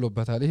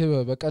ተከፍሎበታል ይሄ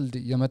በቀልድ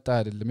የመጣ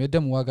አይደለም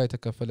የደም ዋጋ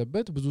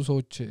የተከፈለበት ብዙ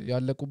ሰዎች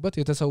ያለቁበት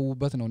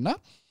የተሰውበት ነውና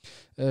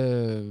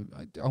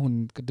አሁን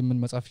ቅድም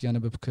ምን መጻፍ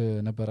ያነበብክ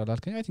ነበር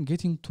አላልከኝ አይ ቲንክ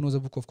ጌቲንግ ቱ ኖ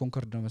ዘ ቡክ ኦፍ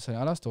ኮንኮርድ ነው መሰለኝ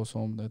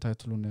አላስታውሰውም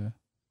ታይትሉን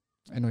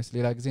anyways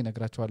ሌላ ጊዜ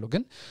ነግራችኋለሁ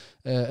ግን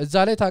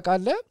እዛ ላይ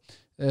ታቃለ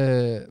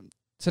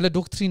ስለ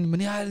ዶክትሪን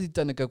ምን ያህል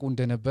ይጠነቀቁ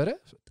እንደነበረ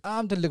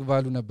በጣም ትልቅ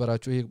ቫልዩ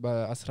ነበራቸው ይሄ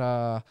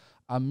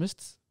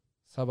በ15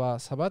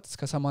 77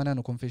 እስከ 80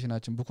 ነው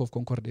ኮንፌሽናችን ቡክ ኦፍ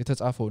ኮንኮርድ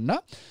የተጻፈውና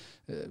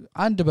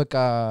አንድ በቃ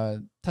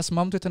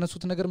ተስማምቶ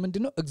የተነሱት ነገር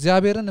ምንድነው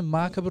እግዚአብሔርን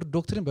ማከብር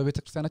ዶክትሪን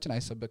በቤተክርስቲያናችን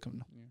አይሰበክም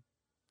ነው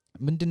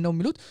ምንድነው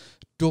የሚሉት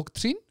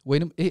ዶክትሪን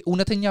ወይንም ይሄ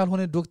እውነተኛ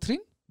ያልሆነ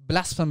ዶክትሪን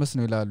ብላስፈመስ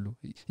ነው ይላሉ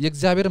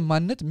የእግዚአብሔር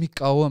ማንነት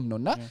የሚቃወም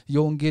ነውና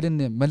የወንጌልን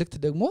መልእክት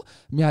ደግሞ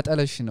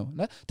የሚያጠለሽ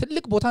ነውና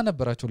ትልቅ ቦታ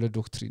ነበራቸው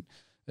ለዶክትሪን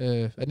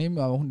እኔም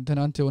አሁን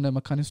ትናንት የሆነ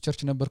መካኒስ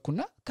ቸርች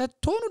ነበርኩና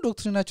ከቶኑ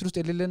ዶክትሪናችን ውስጥ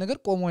የሌለ ነገር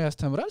ቆሞ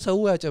ያስተምራል ሰው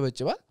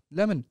ያጨበጭባል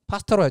ለምን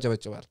ፓስተሩ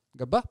ያጨበጭባል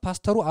ገባ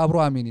ፓስተሩ አብሮ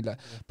አሜን ይላል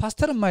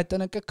ፓስተር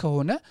የማይጠነቀቅ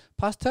ከሆነ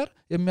ፓስተር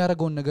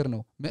የሚያደርገውን ነገር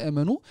ነው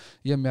ምእመኑ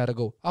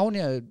የሚያደርገው አሁን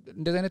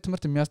እንደዚህ አይነት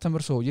ትምህርት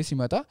የሚያስተምር ሰው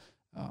ሲመጣ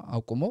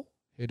አቁሞ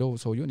ሄዶ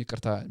ሰውየውን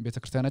ይቅርታ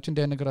ቤተክርስቲያናችን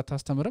እንደ ነገር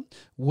አታስተምርም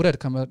ውረድ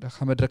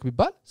ከመድረክ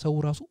ቢባል ሰው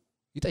ራሱ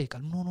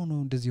ይጠይቃል ኖ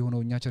እንደዚህ ሆነው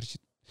እኛ ቸርች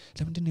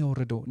ለምንድን ነው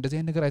ያወረደው እንደዚህ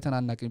አይነት ነገር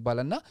አይተናናቅ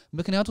ይባላልና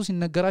ምክንያቱ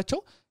ሲነገራቸው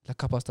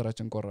ለካ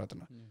ፓስተራችን ቆራጥ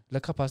ነው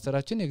ለካ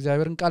ፓስተራችን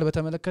የእግዚአብሔርን ቃል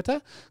በተመለከተ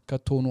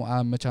ከቶኑ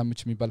አመቻምች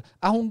የሚባል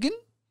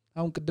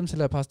አሁን ቅድም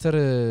ስለ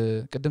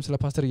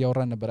ፓስተር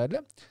ያወራን ነበር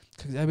አይደል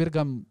ከእግዚአብሔር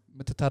ጋር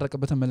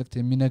የምትታረቅበትን መልእክት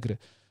የሚነግር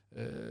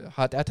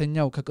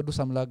ኃጢአተኛው ከቅዱስ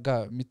አምላክ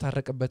ጋር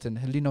የሚታረቅበትን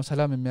ህሊናው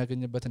ሰላም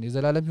የሚያገኝበትን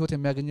የዘላለም ህይወት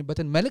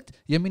የሚያገኝበትን መልእክት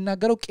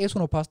የሚናገረው ቄሱ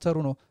ነው ፓስተሩ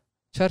ነው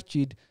ቸርች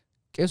ሂድ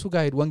ቄሱ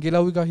ጋር ሂድ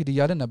ወንጌላዊ ጋር ሂድ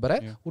ይያለ ነበር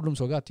ሁሉም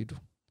ሰው ጋር አትሂዱ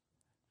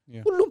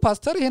ሁሉም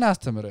ፓስተር ይሄን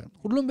አስተምረ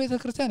ሁሉም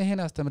ቤተክርስቲያን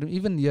ይሄን አስተምረ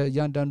ኢቭን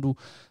ያንዳንዱ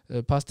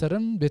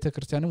ፓስተርም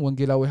ቤተክርስቲያንም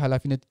ወንጌላዊ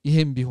ኃላፊነት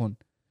ይሄም ቢሆን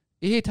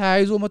ይሄ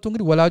ተያይዞ መጥቶ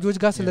እንግዲህ ወላጆች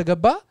ጋር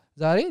ስለገባ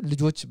ዛሬ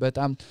ልጆች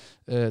በጣም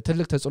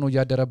ትልቅ ተጽዕኖ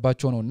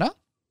ያደረባቸው ነውና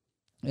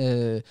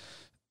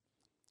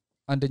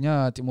አንደኛ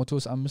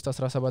ጢሞቴዎስ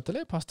 5:17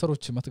 ላይ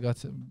ፓስተሮች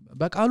መትጋት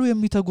በቃሉ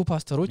የሚተጉ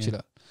ፓስተሮች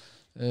ይላል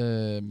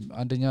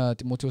አንደኛ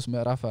ጢሞቴዎስ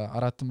ምዕራፍ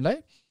 4 ላይ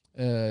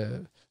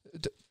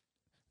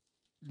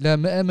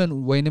ለምእመን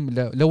ወይንም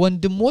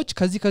ለወንድሞች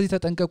ከዚህ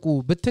ተጠንቀቁ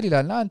ብትል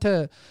ይላልና አንተ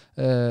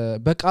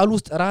በቃሉ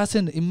ውስጥ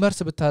ራስን ኢመርስ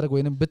ብታደርግ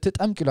ወይንም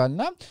ብትጠምቅ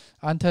ይላልና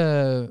አንተ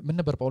ምን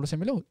ነበር ጳውሎስ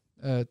የሚለው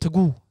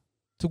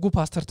ትጉ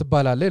ፓስተር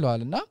ትባላለህ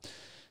ይላልና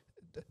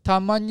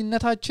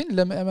ታማኝነታችን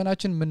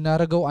ለምእመናችን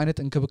ምናረጋው አይነት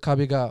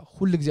እንክብካቤ ጋር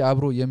ሁሉ ጊዜ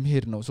አብሮ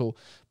የሚሄድ ነው ሶ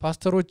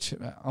ፓስተሮች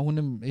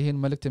አሁንም ይሄን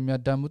መልእክት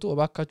የሚያዳምጡ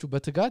እባካችሁ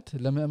በትጋት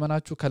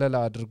ለምእመናችሁ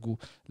ከለላ አድርጉ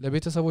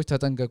ለቤተሰቦች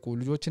ተጠንቀቁ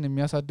ልጆችን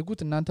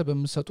የሚያሳድጉት እናንተ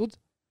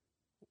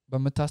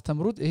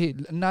በመታስተምሩት ይሄ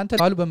እናንተ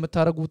ባሉ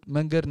በመታረጉት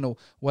መንገድ ነው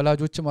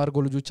ወላጆችም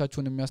አርገው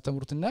ልጆቻቸውን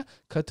የሚያስተምሩትና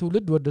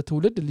ከትውልድ ወደ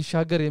ትውልድ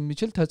ሊሻገር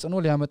የሚችል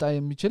ተጽዕኖ ሊያመጣ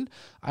የሚችል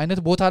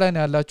አይነት ቦታ ላይ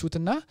ነው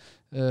ያላችሁትና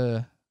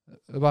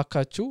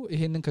እባካችሁ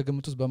ይሄንን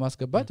ከግምት ውስጥ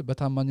በማስገባት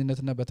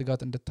በታማኝነትና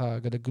በትጋት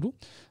እንድታገለግሉ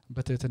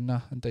በትህትና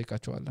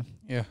እንጠይቃቸዋለን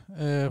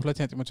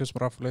ሁለተኛ ጢሞቴዎስ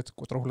ምዕራፍ 2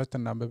 ቁጥር 2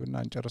 እናንብብና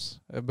እንጨርስ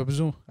በብዙ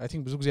አይ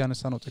ቲንክ ብዙ ጊዜ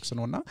ያነሳነው ጥቅስ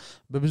ነውና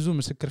በብዙ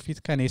ምስክር ፊት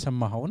ከኔ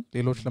የሰማኸውን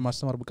ሌሎች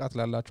ለማስተማር ብቃት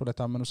ላላቸው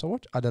ለታመኑ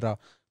ሰዎች አደራ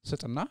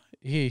ስጥና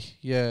ይሄ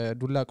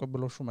የዱላ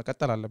ቅብብሎሹ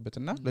መቀጠል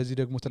አለበትና ለዚህ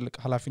ደግሞ ትልቅ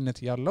ኃላፊነት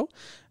ያለው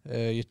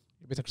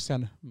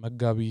የቤተክርስቲያን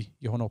መጋቢ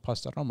የሆነው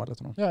ፓስተር ነው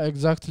ማለት ነው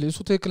ኤግዛክትሊ እሱ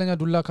ትክክለኛ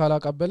ዱላ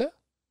ካላቀበለ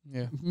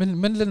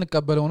ምን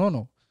ልንቀበለው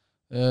ነው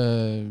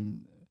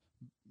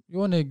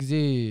የሆነ ጊዜ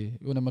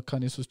የሆነ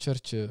መካነ ኢየሱስ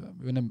ቸርች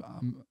የሆነ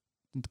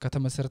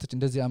ከተመሰረተች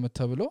እንደዚህ አመት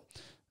ተብሎ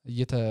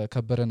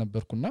እየተከበረ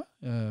ነበርኩና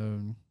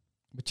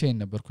ብቻዬን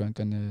ነበርኩ ያን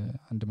ቀን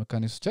አንድ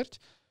መካነ ኢየሱስ ቸርች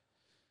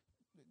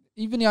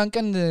ኢቭን ያን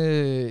ቀን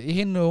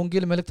ይሄን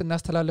ወንጌል መልእክት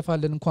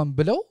እናስተላልፋለን እንኳን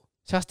ብለው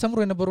ሲያስተምሩ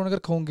የነበረው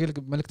ነገር ከወንጌል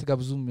መልእክት ጋር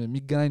ብዙም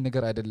የሚገናኝ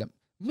ነገር አይደለም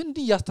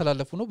ምንድን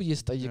ያስተላልፉ ነው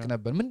በየስጠይቅ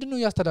ነበር ምንድነው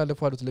ያስተላልፉ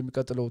አሉት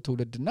ለሚቀጥለው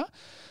ትውልድና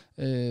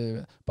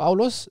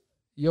ጳውሎስ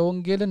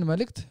የወንጌልን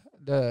መልእክት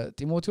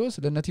ለጢሞቴዎስ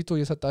ለነቲቶ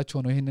የሰጣቸው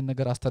ነው ይሄንን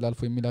ነገር አስተላልፉ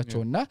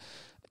የሚላቸውና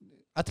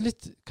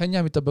አትሊስት ከኛ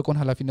የሚጠበቀውን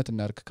ኃላፊነት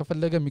እናርክ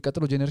ከፈለገ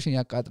የሚቀጥለው ጄነሬሽን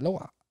ያቃጥለው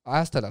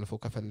አያስተላልፈው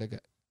ከፈለገ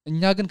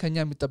እኛ ግን ከኛ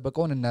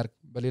የሚጠበቀውን እናርክ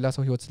በሌላ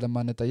ሰው ህይወት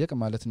ስለማንጠየቅ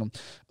ማለት ነው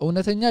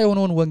እውነተኛ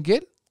የሆነውን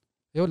ወንጌል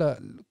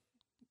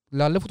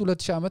ላለፉት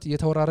 2000 ዓመት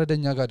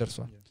የተወራረደኛ ጋር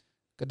ደርሷል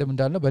ቀደም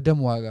እንዳልነው በደም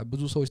ዋጋ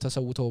ብዙ ሰዎች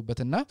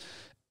ተሰውተውበትና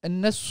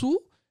እነሱ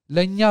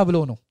ለኛ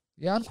ብለው ነው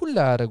ያን ሁሉ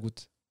ያደረጉት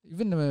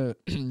ኢቭን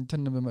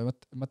እንትን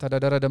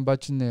መተዳደሪያ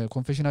ደንባችን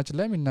ኮንፌሽናችን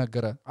ላይ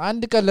ይናገራል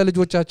አንድ ቀን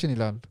ለልጆቻችን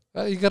ይላል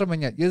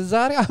ይገርመኛል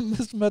የዛሬ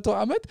 500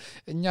 አመት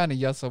እኛን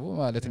ያያሰቡ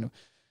ማለት ነው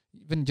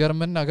ኢቭን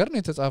ጀርመን ሀገር ነው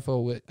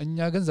የተጻፈው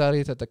እኛ ግን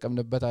ዛሬ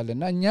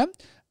ተጠቀምንበታልና እኛም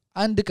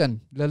አንድ ቀን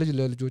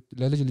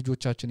ለልጅ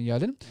ልጆቻችን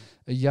ይያልን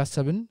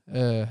ያያሰብን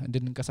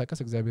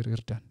እንድንንቀሳቀስ እግዚአብሔር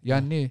ይርዳን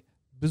ያኔ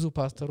ብዙ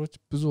ፓስተሮች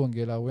ብዙ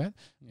ወንጌላውያን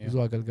ብዙ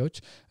አገልጋዮች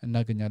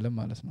እናገኛለን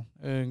ማለት ነው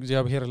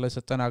እግዚአብሔር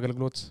ለሰጠን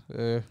አገልግሎት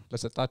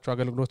ለሰጣቸው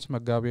አገልግሎት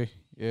መጋቤ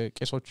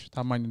ቄሶች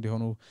ታማኝ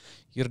እንዲሆኑ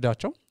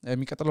ይርዳቸው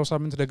የሚቀጥለው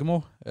ሳምንት ደግሞ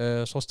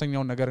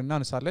ሶስተኛውን ነገር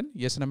እናነሳለን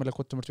የስነ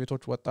መለኮት ትምህርት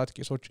ቤቶች ወጣት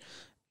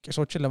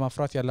ቄሶችን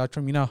ለማፍራት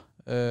ያላቸው ሚና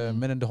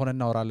ምን እንደሆነ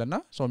እናወራለንና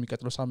ሰው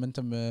የሚቀጥለው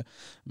ሳምንትም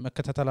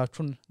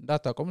መከታተላችሁን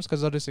እንዳታቆሙ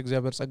እስከዛ ድረስ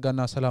እግዚአብሔር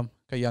ጸጋና ሰላም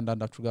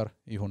ከእያንዳንዳችሁ ጋር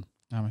ይሁን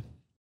አሜን